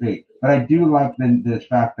way it should be. But I do like this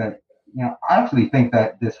fact that, I actually think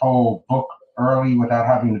that this whole book early without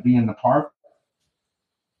having to be in the park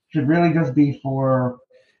should really just be for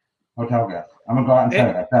hotel guests. I'm going to go out and say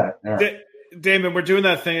it. I said it. There. Damon, we're doing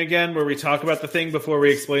that thing again where we talk about the thing before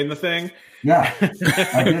we explain the thing. Yeah,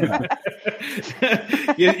 I did that.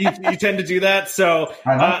 you tend to do that, so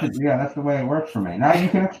I like it. Yeah, that's the way it works for me. Now you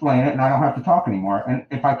can explain it, and I don't have to talk anymore. And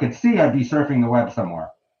if I could see, I'd be surfing the web somewhere.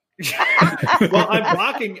 Well,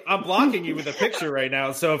 I'm blocking you with a picture right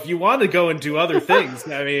now. So if you want to go and do other things,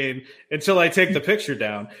 I mean, until I take the picture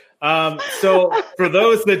down. So for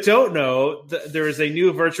those that don't know, there is a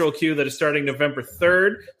new virtual queue that is starting November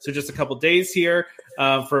 3rd. So just a couple days here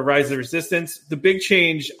for Rise of the Resistance. The big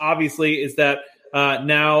change, obviously, is that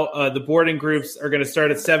now the boarding groups are going to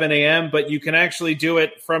start at 7 a.m., but you can actually do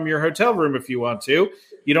it from your hotel room if you want to.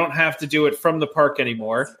 You don't have to do it from the park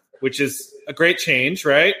anymore, which is a great change,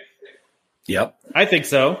 right? Yep. I think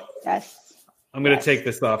so. Yes. I'm going to take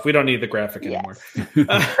this off. We don't need the graphic anymore.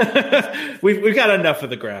 We've got enough of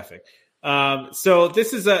the graphic. So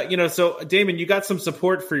this is so Damon, you got some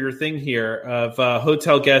support for your thing here of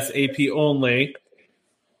hotel guests AP only.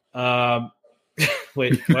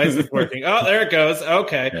 Wait, why is this working? Oh, there it goes.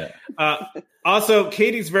 Okay. Yeah. Also,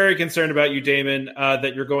 Katie's very concerned about you, Damon,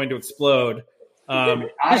 that you're going to explode. I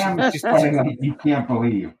am just saying you can't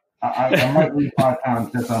believe. I might lose 5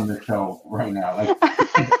 pounds just on this show right now. Like,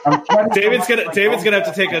 David's gonna have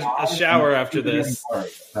to take a shower after this.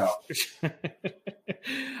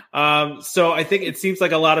 So I think it seems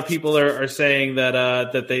like a lot of people are saying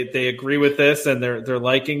that they agree with this and they're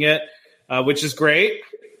liking it, which is great.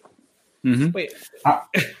 Mm-hmm. Wait, I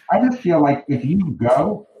just feel like if you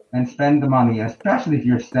go and spend the money, especially if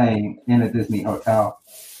you're staying in a Disney hotel,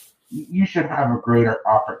 you should have a greater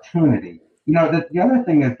opportunity. The other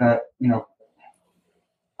thing is that,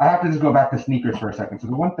 I have to just go back to sneakers for a second. So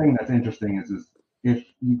the one thing that's interesting is if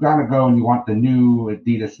you got to go and you want the new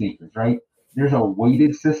Adidas sneakers, right? There's a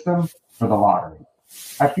weighted system for the lottery.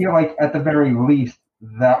 I feel like at the very least,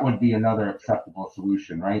 that would be another acceptable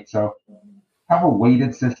solution, right? So have a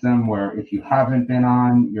weighted system where if you haven't been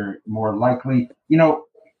on, you're more likely,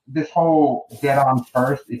 this whole get on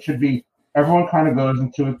first, it should be everyone kind of goes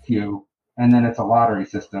into a queue. And then it's a lottery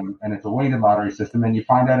system, and it's a weighted lottery system, and you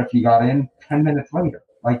find out if you got in 10 minutes later.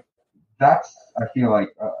 Like, that's, I feel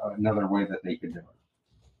like, another way that they could do it.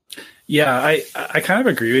 Yeah, I kind of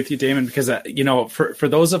agree with you, Damon, because, for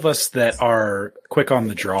those of us that are quick on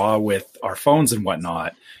the draw with our phones and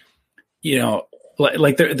whatnot,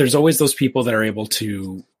 there's always those people that are able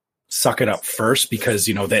to suck it up first because,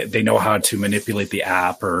 they know how to manipulate the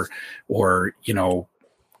app or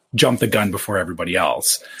jump the gun before everybody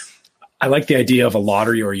else. I like the idea of a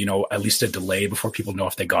lottery or, at least a delay before people know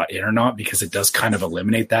if they got in or not, because it does kind of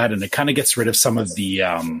eliminate that. And it kind of gets rid of some of the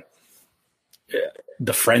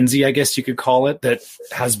frenzy, I guess you could call it, that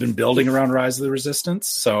has been building around Rise of the Resistance.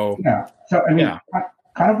 So, yeah. So,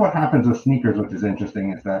 kind of what happens with sneakers, which is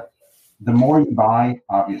interesting, is that the more you buy,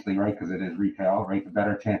 obviously, right, because it is retail, right, the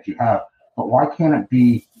better chance you have. But why can't it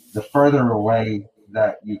be the further away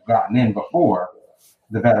that you've gotten in before,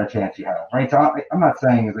 the better chance you have, right? So I'm not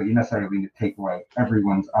saying is that you necessarily need to take away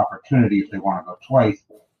everyone's opportunity if they want to go twice,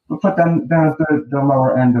 but put them down at the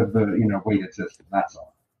lower end of the weighted system. That's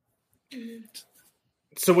all.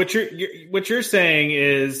 So what you're saying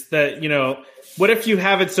is that what if you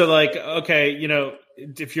have it so like okay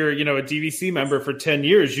if you're a DVC member for 10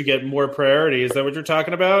 years you get more priority? Is that what you're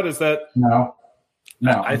talking about? Is that no?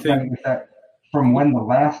 I think that from when the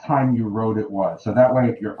last time you rode it was. So that way,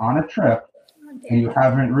 if you're on a trip and you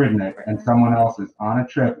haven't ridden it, and someone else is on a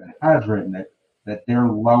trip and has ridden it, that they're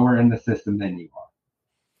lower in the system than you are.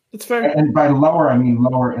 That's fair. And by lower, I mean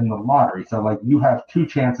lower in the lottery. So like you have 2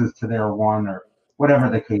 chances to their 1 or whatever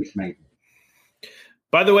the case may be.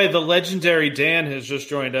 By the way, the legendary Dan has just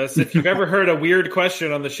joined us. If you've ever heard a weird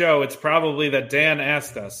question on the show, it's probably that Dan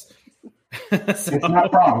asked us. It's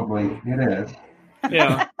not probably. It is.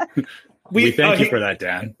 Yeah. We thank you for that,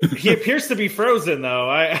 Dan. He appears to be frozen,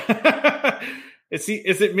 though. Is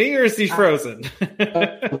it me or is he frozen?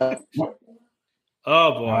 Oh, boy.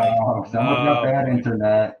 Oh, someone got bad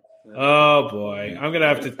internet. Oh, boy. I'm going to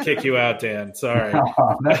have to kick you out, Dan. Sorry.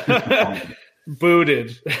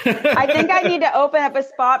 Booted. I think I need to open up a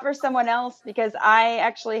spot for someone else because I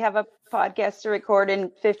actually have a podcast to record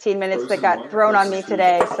in 15 minutes that got thrown on me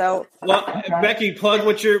today. So, well, Becky, plug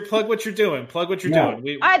what you're doing. Plug what you're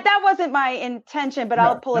doing. That wasn't my intention, but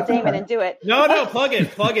I'll pull a Damon and do it. No, plug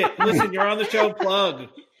it. Listen, you're on the show. Plug.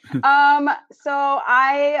 So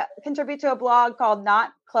I contribute to a blog called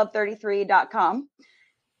notclub33.com,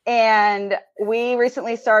 and we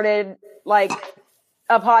recently started like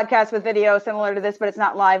a podcast with video similar to this, but it's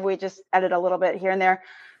not live. We just edit a little bit here and there,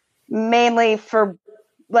 mainly for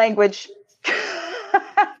language.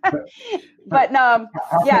 But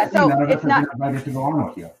yeah, so it's not.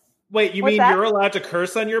 Wait, you mean you're allowed to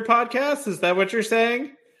curse on your podcast? Is that what you're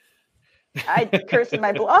saying? I curse in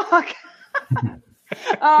my blog.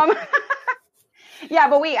 Yeah,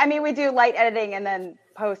 but we do light editing and then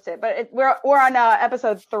post it. But we're on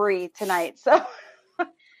episode 3 tonight, so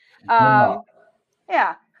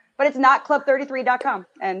yeah. But it's not club33.com,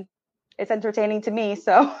 and it's entertaining to me.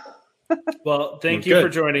 So. Well, thank you for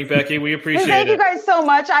joining, Becky. We appreciate it. Thank you guys so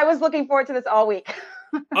much. I was looking forward to this all week.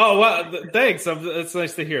 Oh, well, thanks. That's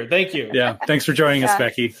nice to hear. Thank you. Yeah, thanks for joining us,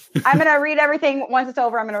 Becky. I'm going to read everything once it's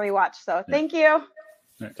over. I'm going to rewatch. So thank you.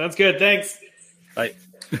 Sounds good. Thanks. Bye.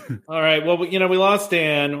 All right. Well, we lost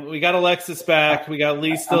Dan. We got Alexis back. We got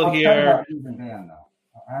Lee still here.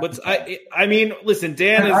 I mean, listen,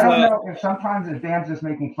 Dan is. I don't know if sometimes if Dan's just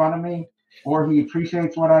making fun of me or he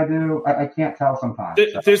appreciates what I do. I can't tell sometimes.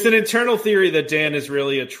 There's an internal theory that Dan is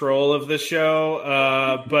really a troll of the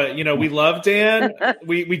show. But, we love Dan.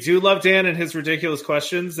 We do love Dan and his ridiculous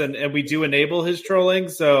questions, and we do enable his trolling.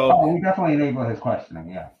 So we definitely enable his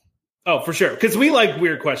questioning, yeah. Oh, for sure. Because we like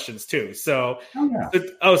weird questions, too. So,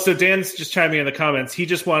 so Dan's just chiming in the comments. He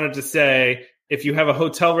just wanted to say, if you have a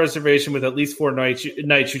hotel reservation with at least 4 nights,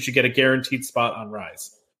 you should get a guaranteed spot on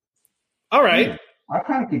Rise. All right. Yeah. I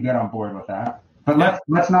kind of could get on board with that, but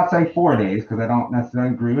let's not say 4 days because I don't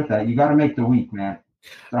necessarily agree with that. You got to make the week, man.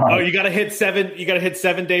 Sorry. Oh, you got to hit 7. You got to hit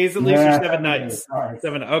 7 days at least, or 7 nights.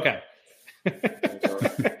 7. Okay.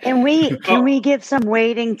 Can we give some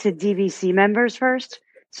weighting to DVC members first,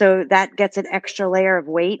 so that gets an extra layer of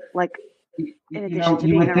weight, like in addition to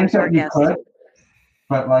being a resort guest? Could,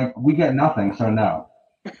 but we get nothing, so no.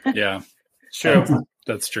 Yeah, sure,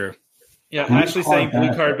 that's true. Yeah, Ashley's saying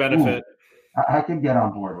blue card benefit. I could get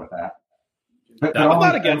on board with that. But I'm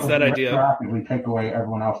not against that idea. We take away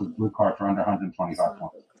everyone else's blue card for under 125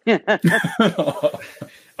 points.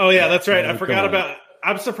 Oh, yeah, that's right. I forgot about.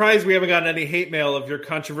 I'm surprised we haven't gotten any hate mail of your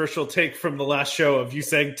controversial take from the last show of you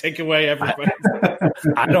saying take away everybody.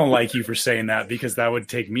 I don't like you for saying that because that would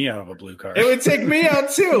take me out of a blue card. It would take me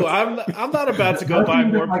out too. I'm not about to go buy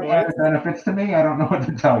more points. Benefits to me. I don't know what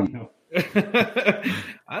to tell you.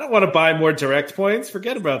 I don't want to buy more direct points.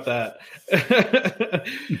 Forget about that.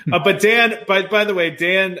 But Dan, by the way,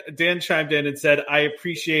 Dan chimed in and said, "I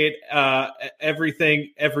appreciate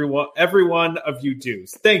everything every one of you do."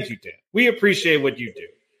 Thank you, Dan. We appreciate what you do.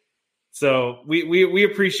 So we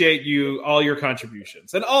appreciate all your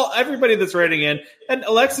contributions, and everybody that's writing in, and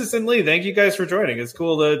Alexis and Lee. Thank you guys for joining. It's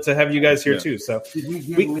cool to have you guys here too. So did we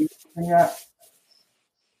give Lee anything yet?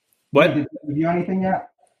 What? Did we do anything yet?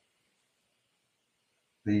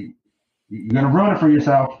 You're gonna ruin it for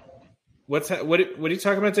yourself. What are you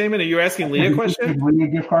talking about, Damon? Are you asking Lee a question? Did Lee a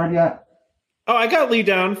gift card yet? Oh, I got Lee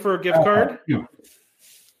down for a gift card. Yeah.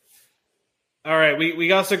 All right,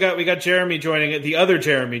 we also got Jeremy joining, the other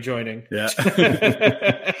Jeremy joining. Yeah.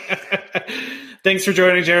 Thanks for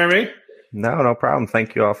joining, Jeremy. No problem.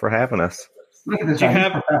 Thank you all for having us. Look at this guy.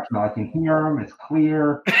 He's professional. I can hear him. It's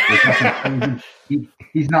clear.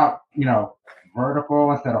 He's not,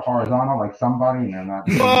 vertical instead of horizontal like somebody. And not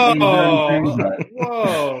Whoa.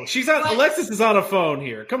 Alexis is on a phone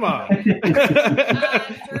here. Come on.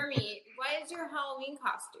 Jeremy, what is your Halloween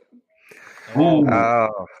costume?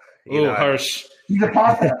 Harsh. He's a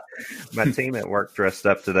podcast. My team at work dressed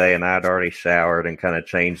up today, and I'd already showered and kind of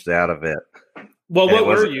changed out of it. Well, what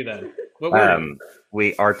were you then? What were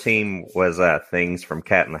you? Our team was things from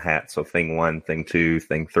Cat in the Hat. So thing 1, thing 2,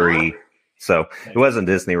 thing 3. So it wasn't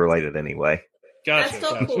Disney related anyway. Gotcha. That's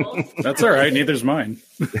still cool. That's all right. Neither's mine.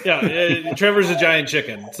 Yeah, Trevor's a giant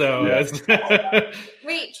chicken. So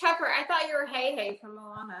Wait, Trevor, I thought you were Hey from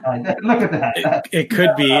Moana. Look at that. It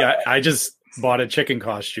could be. I just bought a chicken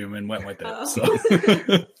costume and went with it. So.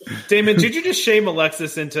 Damon, did you just shame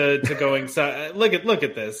Alexis into going? Look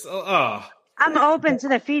at this. Oh. I'm open to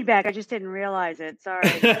the feedback. I just didn't realize it. Sorry.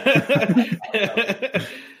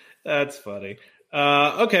 That's funny.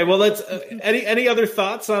 Okay, well, let's. Any other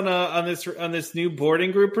thoughts on this new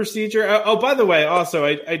boarding group procedure? Oh, by the way, also,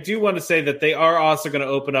 I do want to say that they are also going to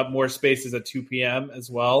open up more spaces at 2 p.m.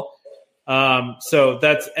 as well. So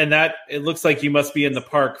it looks like you must be in the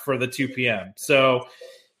park for the 2 p.m. So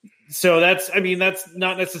that's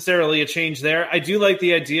not necessarily a change there. I do like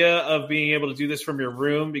the idea of being able to do this from your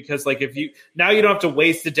room because like if you don't have to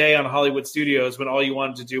waste a day on Hollywood Studios when all you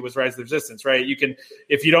wanted to do was Rise of the Resistance, right? You can,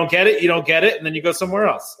 if you don't get it, you don't get it. And then you go somewhere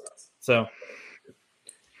else. So,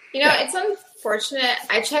 it's unfortunate.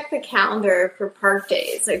 I checked the calendar for park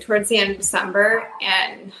days, like towards the end of December,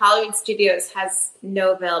 and Hollywood Studios has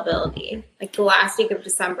no availability, like the last week of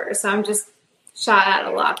December. So I'm just shot out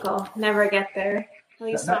of luck. I'll never get there. At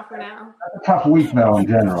least not for now. That's a tough week, though, in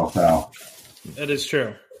general. So that is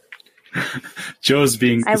true. Joe's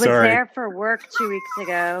being I was sorry. there for work 2 weeks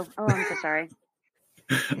ago. Oh, I'm so sorry.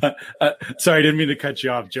 Sorry, I didn't mean to cut you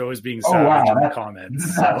off. Joe is being savage in the comments.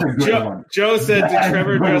 Joe said, "Did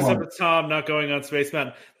Trevor dress up as Tom not going on Space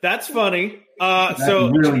Mountain?" That's funny. That's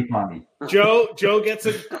really funny. Joe gets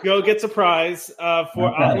a prize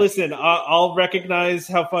for. Okay. Listen, I'll recognize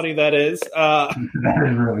how funny that is. That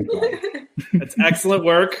is really funny. That's excellent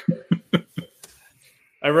work.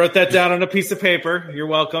 I wrote that down on a piece of paper. You're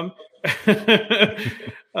welcome.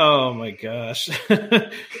 Oh my gosh.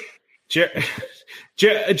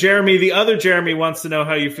 Jeremy, the other Jeremy wants to know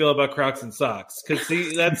how you feel about Crocs and socks. Because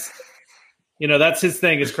that's his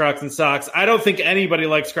thing is Crocs and socks. I don't think anybody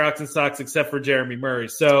likes Crocs and socks except for Jeremy Murray.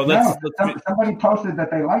 So somebody posted that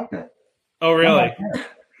they liked it. Oh, really?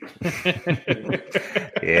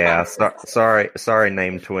 Yeah. Sorry,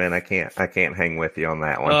 named twin. I can't hang with you on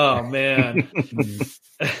that one. Oh man.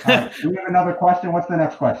 Do we have another question? What's the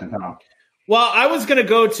next question, Tom? Well, I was going to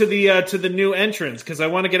go to the new entrance because I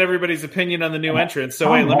want to get everybody's opinion on the new entrance.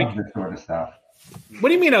 So wait, let me. This sort of stuff. What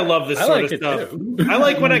do you mean? I love this sort of stuff. Too. I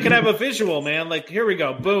like when I can have a visual, man. Like here we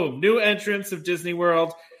go, boom, new entrance of Disney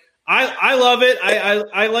World. I love it.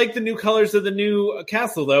 I like the new colors of the new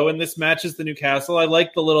castle though, and this matches the new castle. I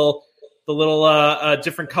like the little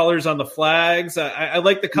different colors on the flags. I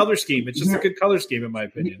like the color scheme. It's just a good color scheme in my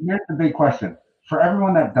opinion. Here's the big question: for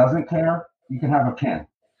everyone that doesn't care, you can have a pin.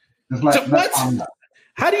 What?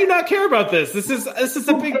 How do you not care about this? This is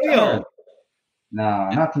a big deal. No,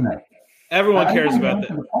 not to me. Everyone cares about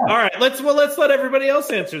this. All right, let's let everybody else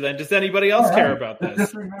answer then. Does anybody else care about this?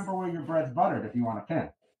 Just remember where your bread's buttered if you want a pin.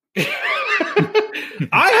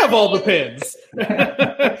 I have all the pins.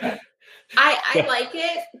 I like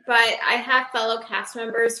it, but I have fellow cast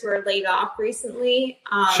members who are laid off recently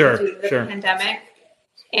due to the pandemic.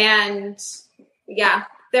 And yeah,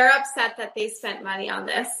 they're upset that they spent money on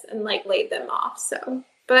this and laid them off. So,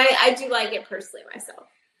 but I do like it personally myself.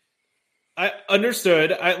 I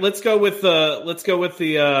understood. Let's go with just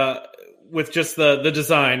the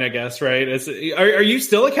design, I guess. Right? Are you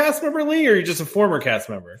still a cast member, Lee, or are you just a former cast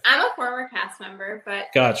member? I'm a former cast member, but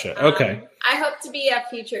gotcha. Okay. I hope to be a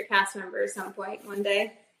future cast member at some point one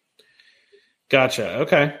day. Gotcha.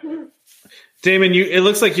 Okay. Damon, it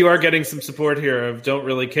looks like you are getting some support here of don't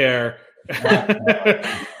really care.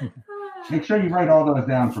 Make sure you write all those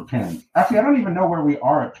down for pins. Actually, I don't even know where we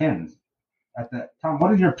are at pins. Tom,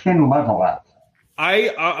 what is your pin level at?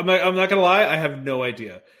 I'm not gonna lie, I have no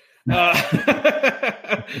idea.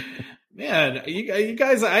 Man, you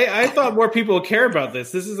guys, I thought more people would care about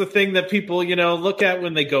this. This is a thing that people, look at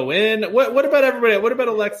when they go in. What about everybody? What about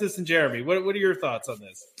Alexis and Jeremy? What are your thoughts on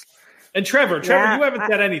this? And Trevor, you haven't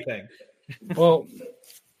said anything. Well,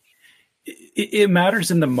 it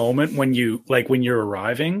matters in the moment when you're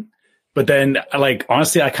arriving, but then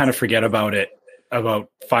honestly, I kind of forget about it about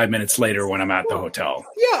 5 minutes later when I'm at the hotel.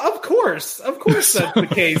 Yeah, of course that's the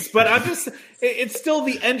case. But it's still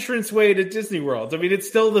the entranceway to Disney World. I mean, it's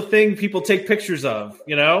still the thing people take pictures of,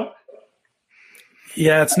 Yeah,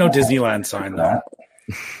 it's no Disneyland sign though.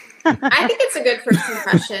 I think it's a good first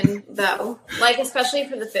impression though, especially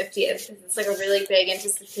for the 50th. It's a really big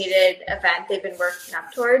anticipated event they've been working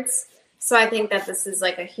up towards. So I think that this is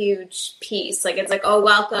a huge piece. It's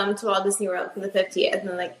welcome to Walt Disney World for the 50th.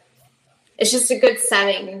 And it's just a good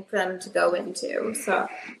setting for them to go into. So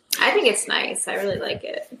I think it's nice. I really like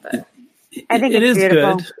it. But I think it it's is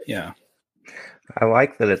beautiful. Good. Yeah. I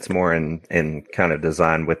like that it's more in kind of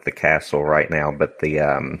design with the castle right now, but the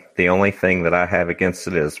only thing that I have against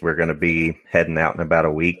it is we're going to be heading out in about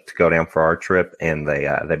a week to go down for our trip, and they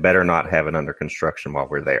better not have it under construction while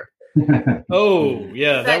we're there. Oh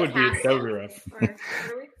yeah, that would be rough.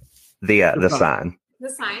 The sign. The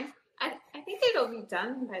sign. I think it'll be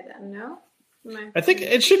done by then. No, I think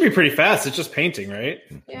it should be pretty fast. It's just painting, right?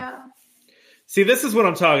 Yeah. See, this is what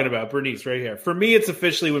I'm talking about, Bernice, right here. For me, it's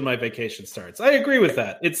officially when my vacation starts. I agree with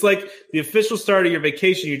that. It's like the official start of your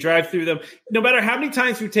vacation. You drive through them. No matter how many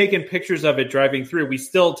times we've taken pictures of it driving through, we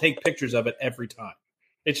still take pictures of it every time.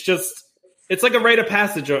 It's like a rite of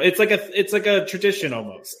passage. It's like a tradition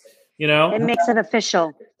almost, you know? It makes it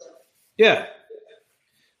official. Yeah.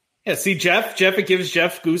 Yeah, see, Jeff, it gives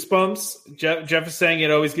Jeff goosebumps. Jeff is saying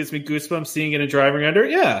it always gives me goosebumps seeing it and driving under.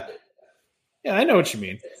 Yeah. Yeah, I know what you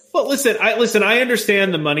mean. Well, listen, I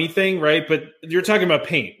understand the money thing, right? But you're talking about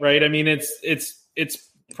paint, right? I mean, it's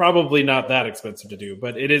probably not that expensive to do,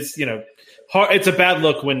 but it is, hard. It's a bad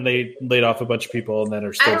look when they laid off a bunch of people and then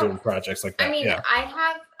are still doing projects like that. I mean, yeah. I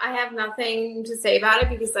have nothing to say about it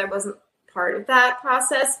because I wasn't part of that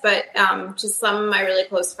process, but just some of my really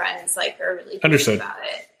close friends are really understood about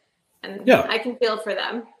it. And yeah. I can feel for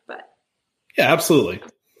them, but yeah, absolutely.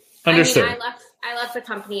 Understood. I mean, I left the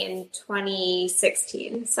company in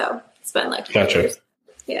 2016, so it's been like 4 years.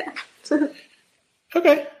 Yeah.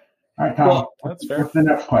 Okay. All right, Tom. Well, what's the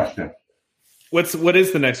next question? What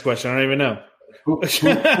is the next question? I don't even know. Who's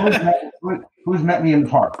met me in the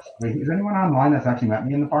parks? Wait, is anyone online that's actually met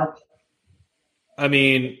me in the parks? I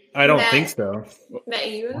mean, I don't think so. Met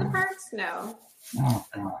you in the parks? No. Oh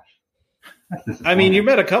gosh. I mean, you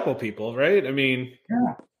met a couple people, right? I mean,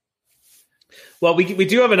 yeah. Well, we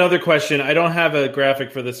do have another question. I don't have a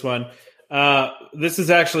graphic for this one. This is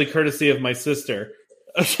actually courtesy of my sister,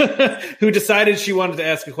 who decided she wanted to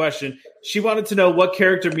ask a question. She wanted to know what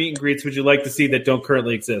character meet and greets would you like to see that don't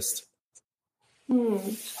currently exist?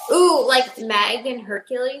 Ooh, like Meg and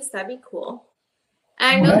Hercules. That'd be cool.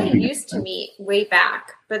 And I know they used to meet way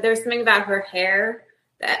back, but there's something about her hair,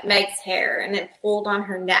 that Meg's hair, and it pulled on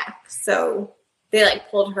her neck. So they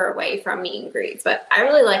pulled her away from meet and greets. But I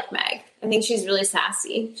really like Meg. I think she's really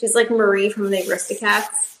sassy. She's like Marie from the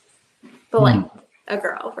Aristocats, but a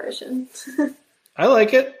girl version. I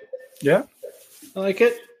like it. Yeah, I like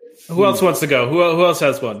it. Who else wants to go? Who else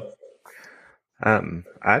has one?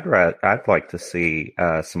 I'd like to see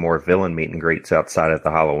some more villain meet and greets outside of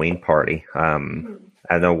the Halloween party.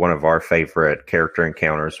 I know one of our favorite character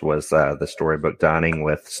encounters was the storybook dining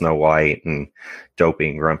with Snow White and Dopey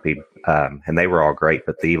and Grumpy, and they were all great,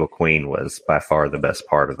 but the Evil Queen was by far the best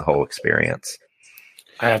part of the whole experience.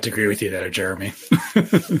 I have to agree with you there, Jeremy.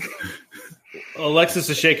 Alexis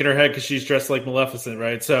is shaking her head because she's dressed like Maleficent,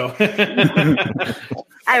 right? So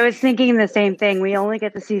I was thinking the same thing. We only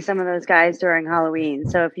get to see some of those guys during Halloween.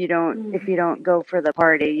 So if you don't go for the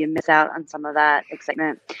party, you miss out on some of that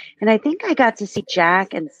excitement. And I think I got to see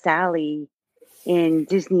Jack and Sally in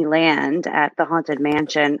Disneyland at the Haunted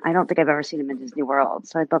Mansion. I don't think I've ever seen them in Disney World,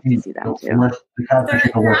 so I'd love to see them too. They're at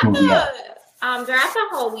the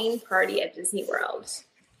Halloween party at Disney World.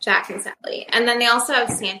 Jack and Sally. And then they also have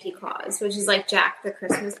Santa Claus, which is like Jack the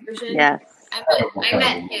Christmas version. Yes. I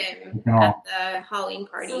met him at the Halloween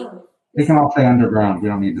party. They can all stay underground. We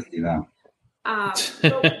don't need to see them.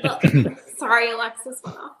 Sorry, Alexis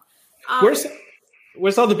went off.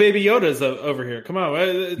 Where's all the Baby Yodas over here? Come on.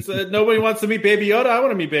 Nobody wants to meet Baby Yoda. I want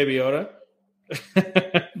to meet Baby Yoda.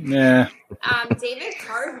 Nah. David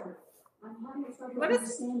Carver.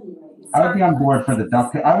 I would be on board for the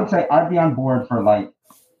duck. I would say I'd be on board for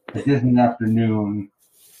the Disney afternoon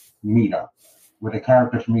meetup with a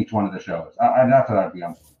character from each one of the shows. That's what I'd be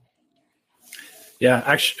on. Yeah,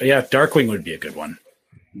 actually, Darkwing would be a good one.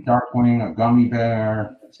 Darkwing, a gummy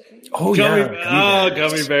bear. Oh, gummy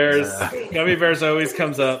bears. Gummy bears always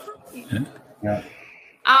comes up. Yeah.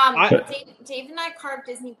 Dave and I carved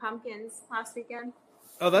Disney pumpkins last weekend.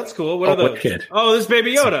 Oh, that's cool. What are those? Kid? Oh, this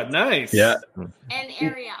Baby Yoda. Nice. Yeah. And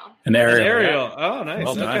Ariel. An Ariel. Yeah. Oh, nice.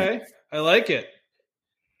 Well okay. I like it.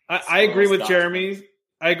 I agree with Jeremy.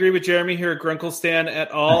 I agree with Jeremy here at Grunkle Stan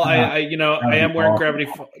at all. I am wearing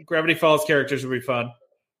Gravity Falls characters would be fun.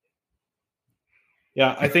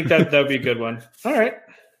 Yeah, I think that would be a good one. All right.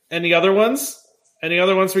 Any other ones?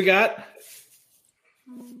 We got?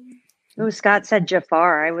 Oh, Scott said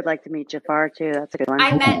Jafar. I would like to meet Jafar too. That's a good one.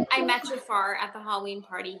 I met Jafar at the Halloween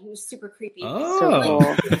party. He was super creepy. Oh, so cool.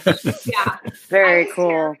 Yeah, very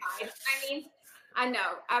cool. Terrified. I mean, I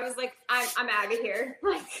know. I was like, I'm out of here.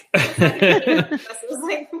 I was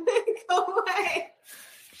like, go away.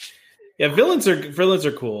 Yeah, villains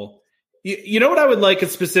are cool. You know what I would like a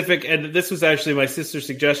specific, and this was actually my sister's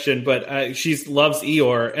suggestion, but she loves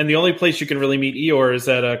Eeyore, and the only place you can really meet Eeyore is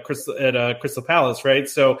at Crystal Palace, right?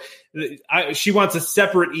 So she wants a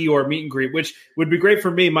separate Eeyore meet and greet, which would be great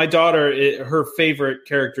for me. My daughter, her favorite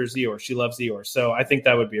character is Eeyore. She loves Eeyore, so I think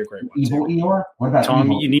that would be a great one. Evil Eeyore? What about Tom?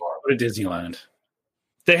 Evil You need Eeyore? to go to Disneyland.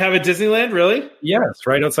 They have a Disneyland, really? Yes,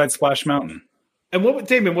 right outside Splash Mountain. And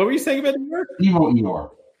Damon, what were you saying about Eeyore? Evil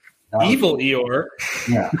Eeyore. Evil Eeyore?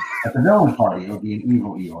 Yeah. At the villain party, it would be an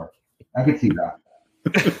evil Eeyore. I could see that.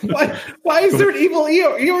 Why is there an evil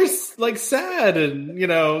Eeyore? Eeyore's like sad and,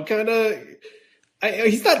 kind of...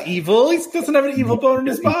 he's not evil. He doesn't have an evil bone in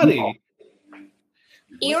his body.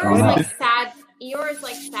 Eeyore is like sad. Eeyore is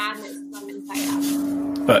like sadness from inside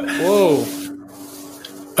out. But whoa.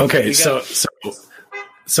 Okay,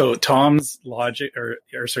 so Tom's logic, or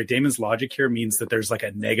sorry, Damon's logic here means that there's like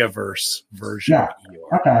a Negaverse version of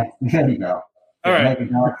Eeyore. Okay, there you go. All right.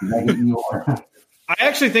 Mega Eeyore. I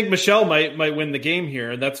actually think Michelle might win the game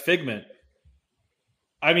here, and that's Figment.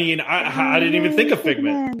 I mean, I didn't even think of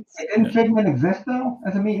Figment. Didn't Figment exist, though,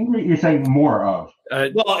 as a meet and greet? You're saying more of?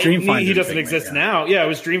 Well, he doesn't exist now. Yeah, it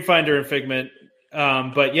was Dreamfinder and Figment.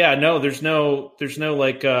 But yeah, no, there's no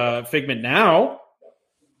like Figment now.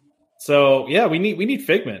 So yeah, we need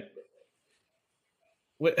Figment.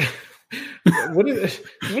 What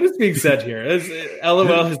is being said here?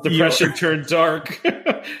 LOL, his depression turned dark.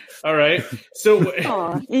 All right. So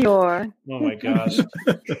Eeyore. Oh my gosh.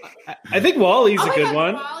 I think Wally's a good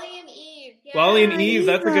one. Wally and Eve. Yeah. Wally and Eve,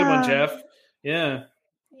 that's a good one, Jeff. Yeah.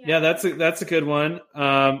 Yeah, that's a good one.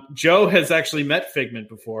 Joe has actually met Figment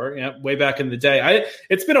before, way back in the day.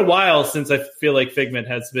 It's been a while since I feel like Figment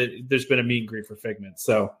there's been a meet and greet for Figment.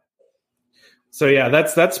 So yeah,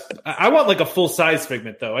 that's I want like a full size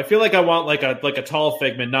Figment though. I feel like I want like a tall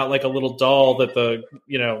Figment, not like a little doll that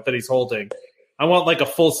that he's holding. I want like a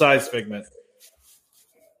full size Figment.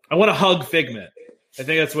 I want to hug Figment. I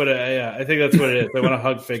think that's what it is. I want to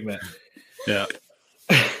hug Figment. Yeah.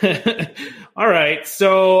 All right.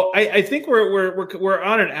 So I think we're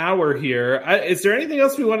on an hour here. Is there anything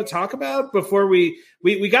else we want to talk about before we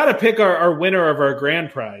got to pick our winner of our grand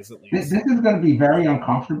prize at least? This is going to be very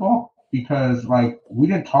uncomfortable because we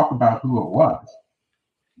didn't talk about who it was.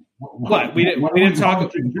 What we didn't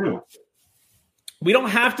talk. We don't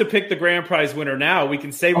have to pick the grand prize winner now. We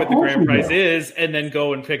can say what the grand prize is and then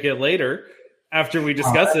go and pick it later after we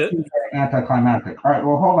discuss it. Anticlimactic. All right.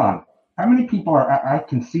 Well, hold on. How many people are? I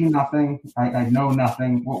can see nothing. I know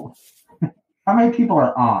nothing. How many people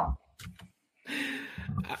are on?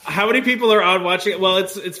 How many people are on watching it? Well,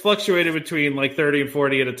 it's fluctuated between like 30 and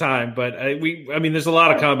 40 at a time, but I mean, there's a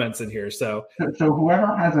lot of comments in here. So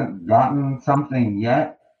whoever hasn't gotten something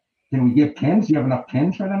yet, can we give pins? Do you have enough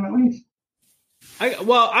pins for them at least?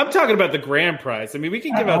 I'm talking about the grand prize. I mean, we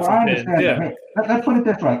can give out some pins. Yeah. Hey, let's put it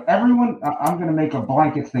this way. Everyone, I'm going to make a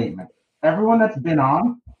blanket statement. Everyone that's been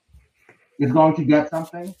on is going to get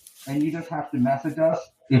something, and you just have to message us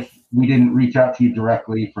if we didn't reach out to you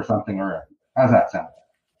directly for something already. How's that sound?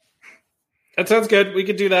 That sounds good. We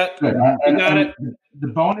could do that. Good. We got it. The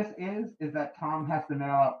bonus is that Tom has to mail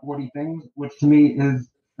out 40 things, which to me is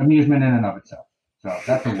amusement in and of itself. So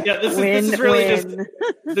that's this is really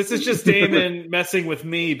this is just Damon messing with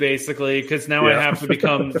me basically because now I have to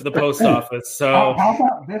become the post office. So how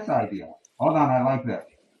about this idea? Hold on, I like this.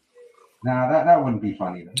 Now that wouldn't be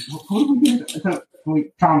funny. Who do we do?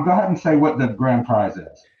 Tom, go ahead and say what the grand prize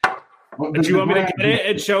is. Do you want me to get it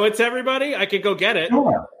and show it to everybody? I could go get it.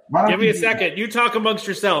 Sure. Give me a second. You talk amongst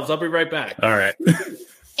yourselves. I'll be right back. All right.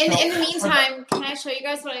 In the meantime, can I show you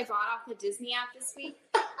guys what I bought off the Disney app this week?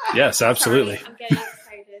 Yes, absolutely. Sorry, I'm getting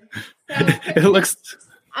excited. It looks.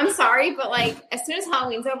 I'm sorry, but as soon as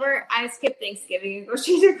Halloween's over, I skip Thanksgiving and go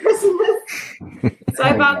straight to Christmas. So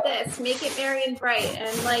I bought this, Make It Merry and Bright, and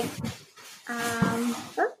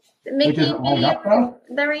Mickey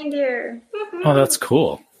the reindeer. Oh, that's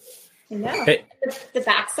cool. I know. Hey. The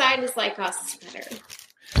backside is like a sweater.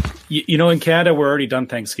 In Canada, we're already done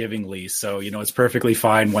Thanksgiving, Lee. So, it's perfectly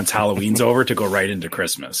fine once Halloween's over to go right into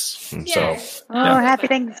Christmas. Yeah. So, happy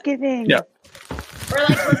Thanksgiving. Yeah. Or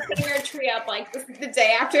we're putting our tree up the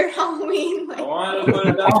day after Halloween.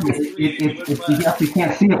 You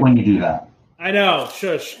can't see it when you do that. I know.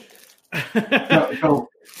 Shush. So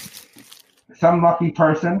some lucky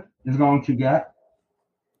person is going to get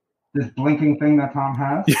this blinking thing that Tom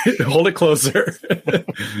has. Hold it closer.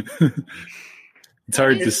 It's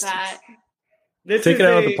hard to take it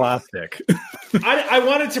out of the plastic. I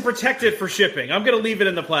wanted to protect it for shipping. I'm going to leave it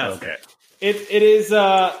in the plastic. Okay. It is.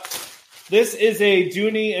 This is a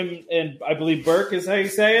Dooney and I believe Burke is how you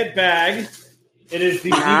say it bag. It is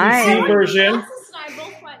the BBC version. I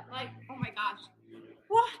both went oh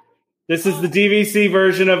This is the DVC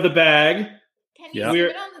version of the bag. Can you zoom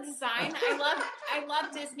in on the design? I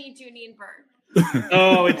love Disney Junie and Burke.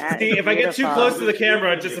 Oh, if I get too close to the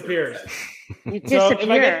camera, it disappears. You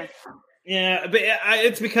disappear. Yeah, but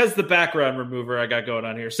it's because the background remover I got going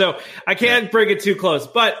on here. So I can't bring it too close.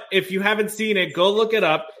 But if you haven't seen it, go look it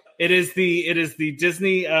up. It is the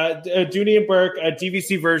Disney Junie and Burke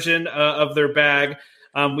DVC version of their bag.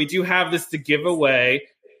 We do have this to give away.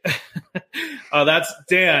 That's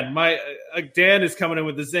Dan. Dan is coming in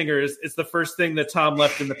with the zingers. It's the first thing that Tom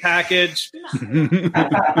left in the package.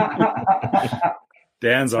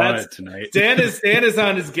 Dan's on it tonight. Dan is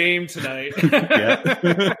on his game tonight.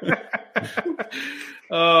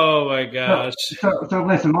 Oh my gosh. So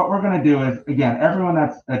listen, what we're going to do is, again, everyone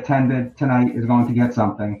that's attended tonight is going to get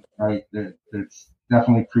something, right? It's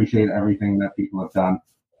definitely appreciate everything that people have done.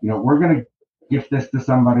 We're going to gift this to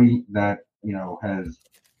somebody that, has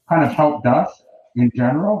kind of helped us in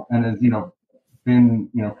general and has, been,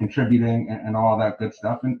 contributing and all that good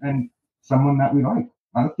stuff and someone that we like.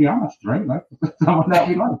 Let's be honest, right? Like someone that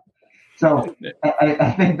we like. So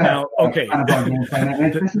I think that okay. Kind of our game plan.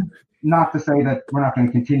 And this is not to say that we're not going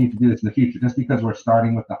to continue to do this in the future. Just because we're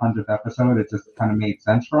starting with the 100th episode, it just kind of made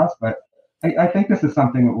sense for us. But I think this is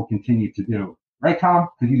something that we'll continue to do, right, Tom?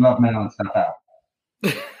 Because you love mailing stuff out.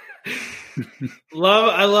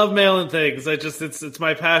 I love mailing things. It's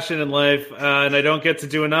my passion in life, and I don't get to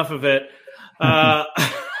do enough of it.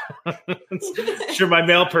 Sure, my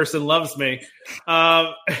mail person loves me.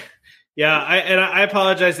 I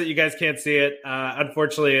apologize that you guys can't see it.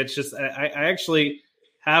 Unfortunately, it's just I actually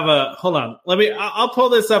have a. Hold on, I'll pull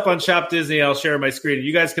this up on Shop Disney. I'll share my screen.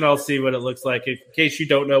 You guys can all see what it looks like in case you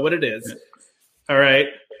don't know what it is. All right,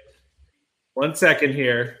 1 second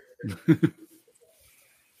here.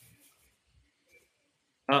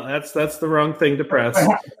 Oh, that's the wrong thing to press.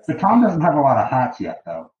 But Tom doesn't have a lot of hats yet,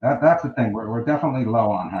 though. That's the thing. We're definitely low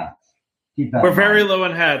on hats. Keep that. We're very low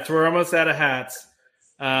on hats. We're almost out of hats.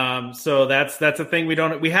 So that's a thing we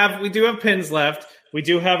don't. We do have pins left. We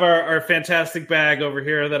do have our fantastic bag over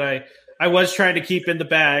here that I was trying to keep in the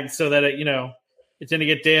bag so that it didn't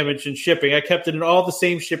get damaged in shipping. I kept it in all the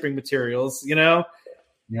same shipping materials. Yeah.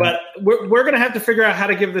 But we're going to have to figure out how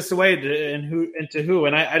to give this away to who.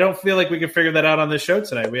 And I don't feel like we can figure that out on this show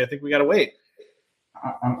tonight. I think we got to wait.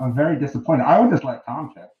 I'm very disappointed. I would just let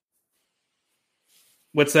Tom pick.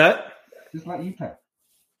 What's that? Just let you pick.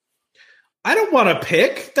 I don't want to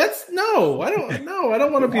pick. I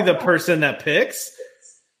don't want to be the person that picks.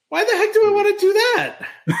 Why the heck do I want to do that?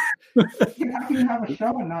 How can you have a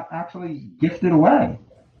show and not actually gift it away?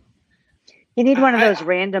 You need one of those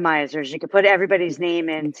randomizers you could put everybody's name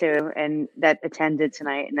into and that attended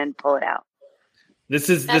tonight and then pull it out. This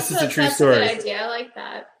is a true story. That's a good idea. I like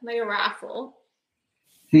that. Like a raffle.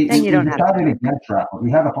 See, and you don't have to against raffle.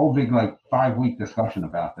 We had a whole big 5-week discussion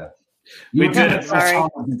about this. We did. Sorry.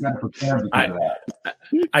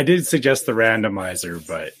 I did suggest the randomizer,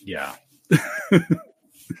 but yeah.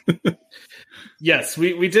 Yes,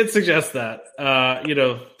 we did suggest that.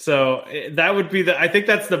 So that would be I think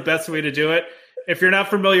that's the best way to do it. If you're not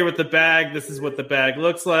familiar with the bag, this is what the bag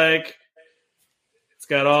looks like. It's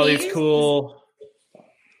got all these cool.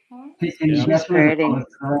 He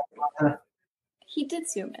did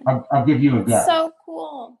zoom in. I'll give you a guess. So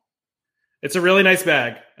cool. It's a really nice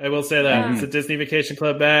bag. I will say that. Yeah. It's a Disney Vacation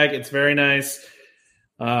Club bag. It's very nice.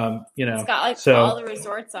 It's got all the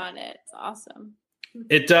resorts on it. It's awesome.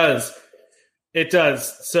 It does.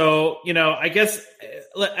 So, I guess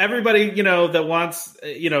everybody, that wants,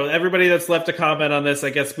 everybody that's left a comment on this, I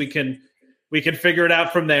guess we can figure it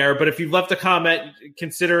out from there. But if you've left a comment,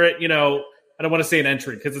 consider it, I don't want to say an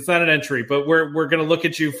entry because it's not an entry, but we're going to look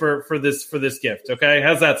at you for this gift. Okay.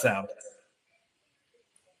 How's that sound?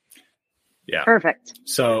 Yeah. Perfect.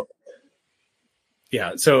 So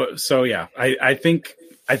yeah. So yeah, I think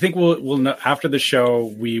we'll know after the show,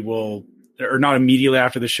 we will, or not immediately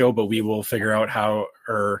after the show, but we will figure out how,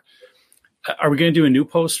 or are we going to do a new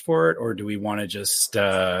post for it? Or do we want to just,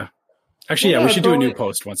 we should do a new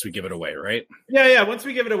post once we give it away, right? Yeah. Once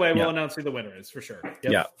we give it away, we'll announce who the winner is for sure.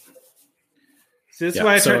 Yep. Yeah. So this is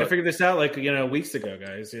why I tried to figure this out weeks ago,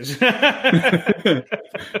 guys.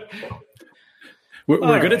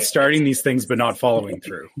 We're good at starting these things, but not following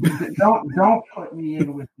through. Don't put me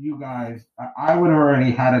in with you guys. I would have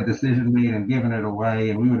already had a decision made and given it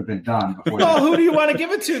away, and we would have been done before. Well, who do you want to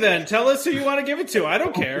give it to then? Tell us who you want to give it to. I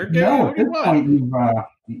don't care. No, at this point,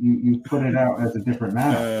 you put it out as a different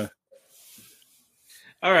matter.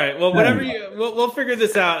 All right. Well, whatever we'll figure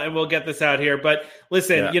this out and we'll get this out here. But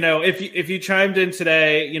listen, if you chimed in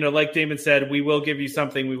today, like Damon said, we will give you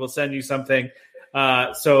something. We will send you something.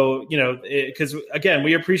 So, because again,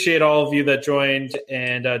 we appreciate all of you that joined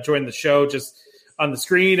the show just on the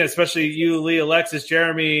screen, especially you, Lee, Alexis,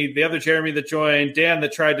 Jeremy, the other Jeremy that joined, Dan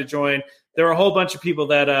that tried to join. There were a whole bunch of people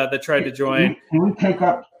that tried to join. Can we take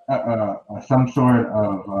up some sort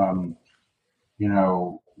of,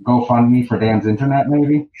 GoFundMe for Dan's internet,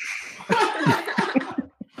 maybe?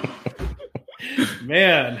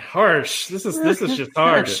 Man, harsh. This is just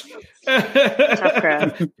harsh.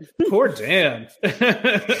 Poor Dan.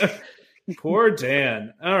 Poor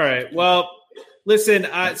Dan. All right. Well, listen.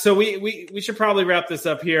 So we should probably wrap this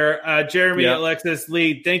up here. Jeremy, Alexis,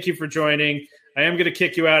 Lee, thank you for joining. I am going to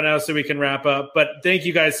kick you out now so we can wrap up. But thank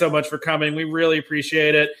you guys so much for coming. We really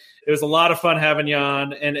appreciate it. It was a lot of fun having you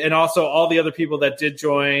on, and also all the other people that did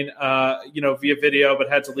join, via video but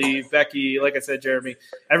had to leave. Becky, like I said, Jeremy,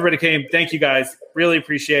 everybody came. Thank you guys. Really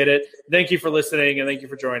appreciate it. Thank you for listening, and thank you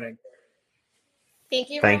for joining.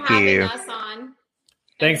 Thank you for having us on.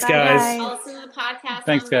 Thanks, guys. I'll listen to the podcast.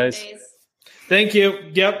 Thanks, guys. Mondays. Thank you.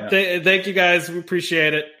 Yep. Thank you, guys. We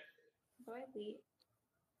appreciate it.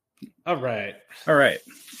 All right.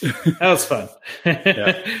 That was fun.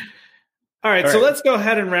 All right, so let's go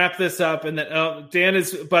ahead and wrap this up. And then Dan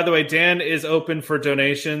is open for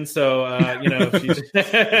donation. So, if you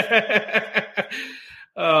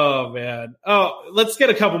oh, man. Oh, let's get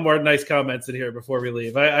a couple more nice comments in here before we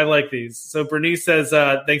leave. I like these. So Bernice says,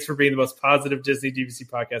 thanks for being the most positive Disney DVC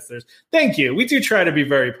podcasters. Thank you. We do try to be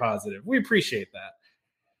very positive. We appreciate that.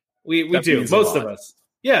 We do. Most of us.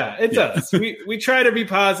 Yeah, it does. We try to be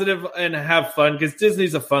positive and have fun because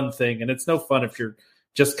Disney's a fun thing. And it's no fun if you're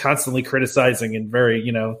just constantly criticizing and very,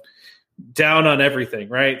 down on everything,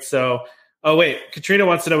 right? So, oh wait, Katrina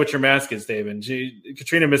wants to know what your mask is, David.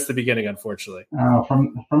 Katrina missed the beginning, unfortunately.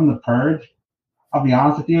 From the Purge. I'll be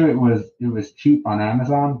honest with you, it was cheap on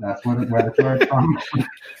Amazon. That's where the Purge from.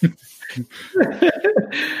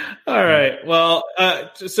 All right. Well,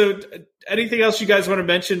 so anything else you guys want to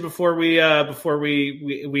mention before we wrap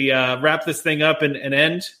this thing up and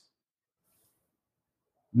end?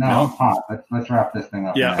 No, I'm hot. Let's wrap this thing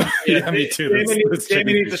up. Yeah, me too.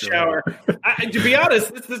 Jamie needs a shower. To be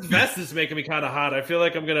honest, this vest is making me kind of hot. I feel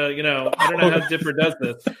like I'm gonna, I don't know how Dipper does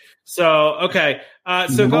this. So okay,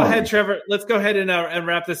 so go ahead, Trevor. Let's go ahead and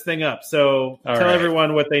wrap this thing up. So tell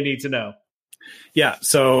everyone what they need to know. Yeah.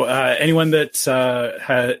 So anyone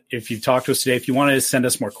that if you've talked to us today, if you want to send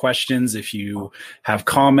us more questions, if you have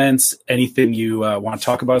comments, anything you want to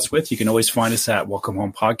talk about us with, you can always find us at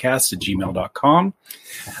welcomehomepodcast@gmail.com.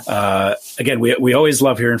 Again, we always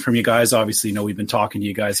love hearing from you guys. Obviously, we've been talking to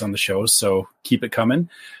you guys on the show, so keep it coming.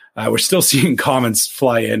 We're still seeing comments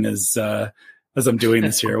fly in as I'm doing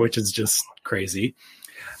this here, which is just crazy.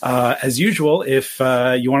 As usual, if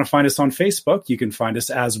you want to find us on Facebook, you can find us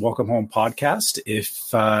as Welcome Home Podcast.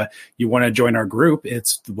 If you want to join our group,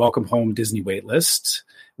 it's the Welcome Home Disney Waitlist,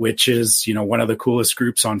 which is one of the coolest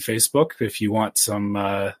groups on Facebook. If you want some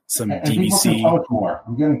DVC,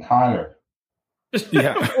 I'm getting tired.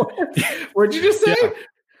 Yeah, what'd you just say? Yeah.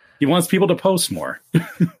 He wants people to post more.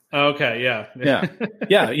 Okay, yeah.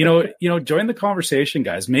 Join the conversation,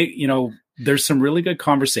 guys. There's some really good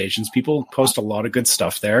conversations. People post a lot of good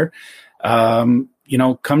stuff there. Come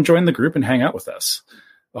join the group and hang out with us.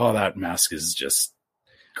 Oh, that mask is just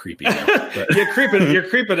creepy. You're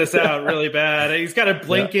creeping us out really bad. He's got it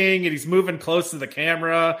blinking and he's moving close to the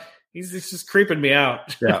camera. He's just creeping me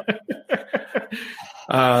out. Yeah.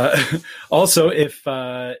 Also, if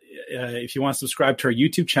you want to subscribe to our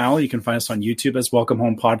YouTube channel, you can find us on YouTube as Welcome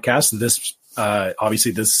Home Podcast. This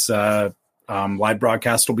live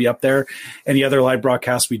broadcast will be up there. Any other live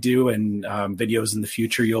broadcasts we do and videos in the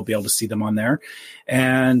future, you'll be able to see them on there.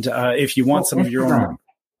 And if you want some of your own,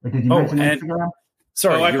 did you mention Instagram?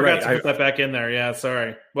 Sorry, I forgot to put that back in there. Yeah,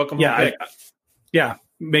 sorry. Welcome Home.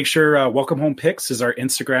 Make sure Welcome Home Pics is our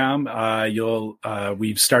Instagram.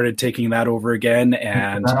 We've started taking that over again,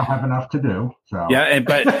 and I don't have enough to do. So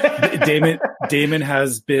but Damon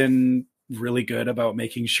has been really good about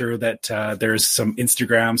making sure that there's some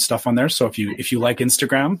Instagram stuff on there. So if you like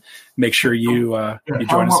Instagram, make sure you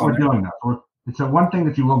join us on there. Doing that. It's one thing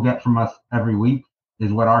that you will get from us every week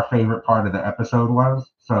is what our favorite part of the episode was.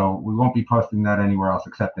 So we won't be posting that anywhere else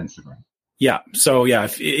except Instagram. Yeah. So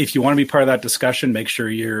if you want to be part of that discussion, make sure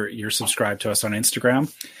you're subscribed to us on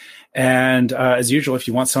Instagram. And as usual, if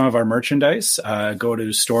you want some of our merchandise, go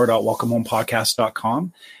to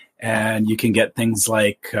store.welcomehomepodcast.com. And you can get things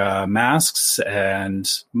like masks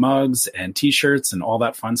and mugs and T-shirts and all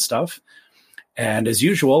that fun stuff. And as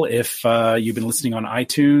usual, if you've been listening on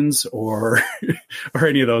iTunes or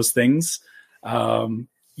any of those things, leave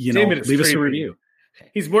us a review.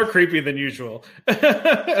 He's more creepy than usual.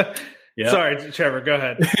 Yeah. Sorry, Trevor, go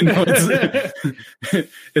ahead. No,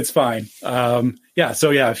 it's fine. So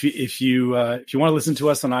if you want to listen to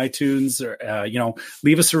us on iTunes, or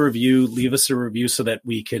leave us a review so that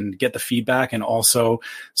we can get the feedback, and also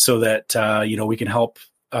so that we can help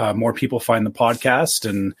more people find the podcast.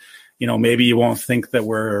 And maybe you won't think that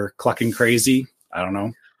we're clucking crazy. I don't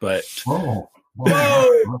know, but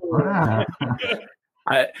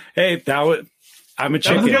I'm a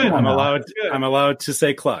chicken. I'm allowed to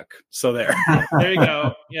say cluck. So there. There you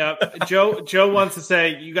go. Yeah. Joe wants to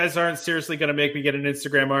say, you guys aren't seriously going to make me get an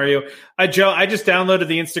Instagram, are you? Joe, I just downloaded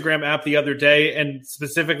the Instagram app the other day, and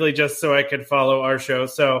specifically just so I could follow our show.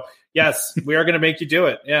 So yes, we are going to make you do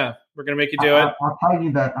it. Yeah, we're going to make you do it. I'll tell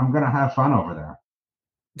you that I'm going to have fun over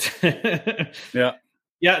there. Yeah.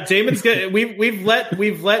 Yeah, Damon's good. We've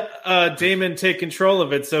let Damon take control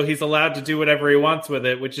of it, so he's allowed to do whatever he wants with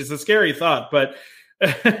it, which is a scary thought. But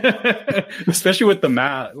especially with the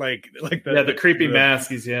mask, like the creepy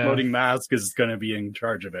mask, floating mask is going to be in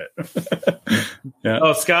charge of it. Yeah.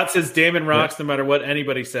 Oh, Scott says Damon rocks no matter what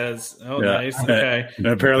anybody says. Oh, nice. Okay. And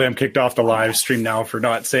apparently, I'm kicked off the live stream now for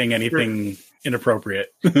not saying anything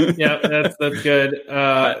inappropriate. Yeah, that's good.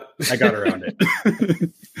 I got around it.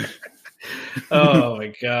 Oh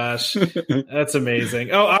my gosh, that's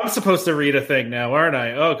amazing. Oh, I'm supposed to read a thing now, aren't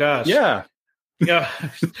I? Oh gosh. Yeah.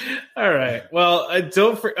 All right. Well,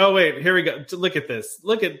 oh wait, here we go. Look at this.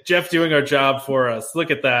 Look at Jeff doing our job for us.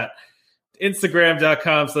 Look at that.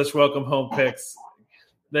 Instagram.com/welcomehomepicks.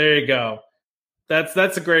 There you go.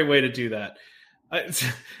 That's a great way to do that. And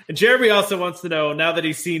Jeremy also wants to know, now that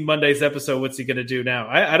he's seen Monday's episode, what's he going to do now?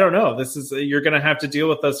 I don't know. You're going to have to deal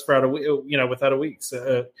with us for without a week.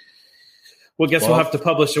 So, we'll have to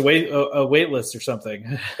publish a wait list or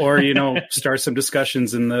something, or start some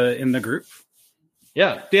discussions in the group.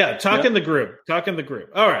 Yeah. Talk in the group.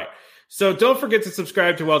 All right. So don't forget to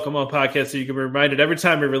subscribe to Welcome Home Podcast so you can be reminded every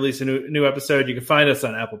time we release a new episode. You can find us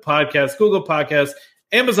on Apple Podcasts, Google Podcasts,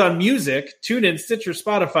 Amazon Music, TuneIn, Stitcher,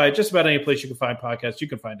 Spotify, just about any place you can find podcasts, you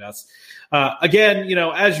can find us. Again,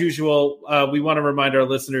 as usual, we want to remind our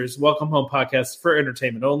listeners, Welcome Home Podcast for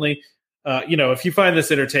entertainment only. If you find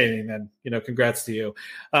this entertaining, then, congrats to you.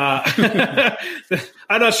 I'm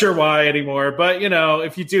not sure why anymore, but,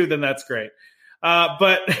 if you do, then that's great.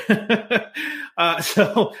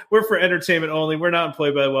 So we're for entertainment only. We're not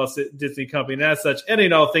employed by the Walt Disney Company. And as such, any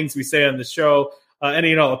and all things we say on the show,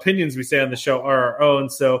 any and all opinions we say on the show are our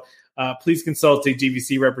own. So please consult a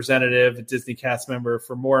DVC representative, a Disney cast member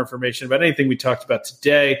for more information about anything we talked about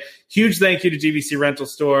today. Huge thank you to DVC Rental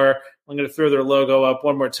Store. I'm going to throw their logo up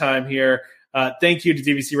one more time here. Thank you to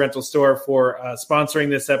DVC Rental Store for sponsoring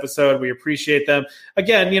this episode. We appreciate them.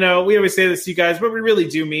 Again, we always say this to you guys, but we really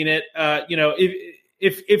do mean it.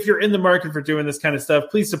 If you're in the market for doing this kind of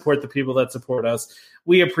stuff, please support the people that support us.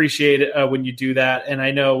 We appreciate it when you do that. And I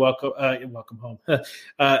know welcome home.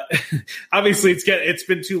 Obviously, it's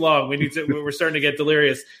been too long. We're starting to get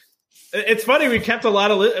delirious. It's funny. We kept a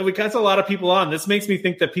lot of people on. This makes me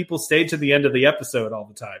think that people stayed to the end of the episode all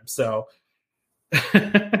the time. So,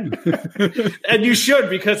 and you should,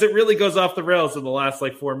 because it really goes off the rails in the last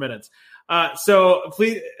 4 minutes. So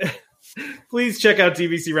please check out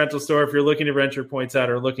DVC Rental Store if you're looking to rent your points out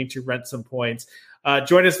or looking to rent some points.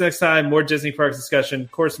 Join us next time. More Disney Parks discussion,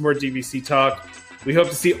 of course, more DVC talk. We hope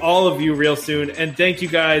to see all of you real soon. And thank you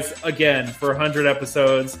guys again for 100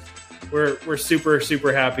 episodes. We're super,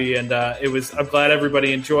 super happy. And I'm glad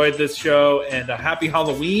everybody enjoyed this show, and happy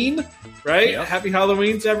Halloween, right? Yep. Happy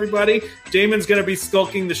Halloween to everybody. Damon's going to be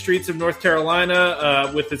skulking the streets of North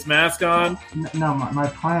Carolina with his mask on. No, my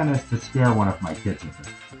plan is to scare one of my kids with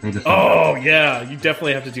it. Yeah, you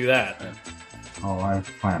definitely have to do that. Oh, I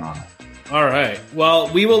plan on it. All right.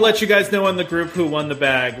 Well, we will let you guys know on the group who won the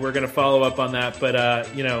bag. We're going to follow up on that. But,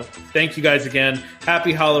 thank you guys again.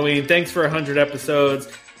 Happy Halloween. Thanks for 100 episodes.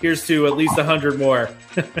 Here's to at least 100 more.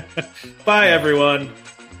 Bye, everyone.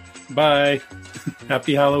 Bye.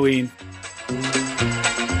 Happy Halloween.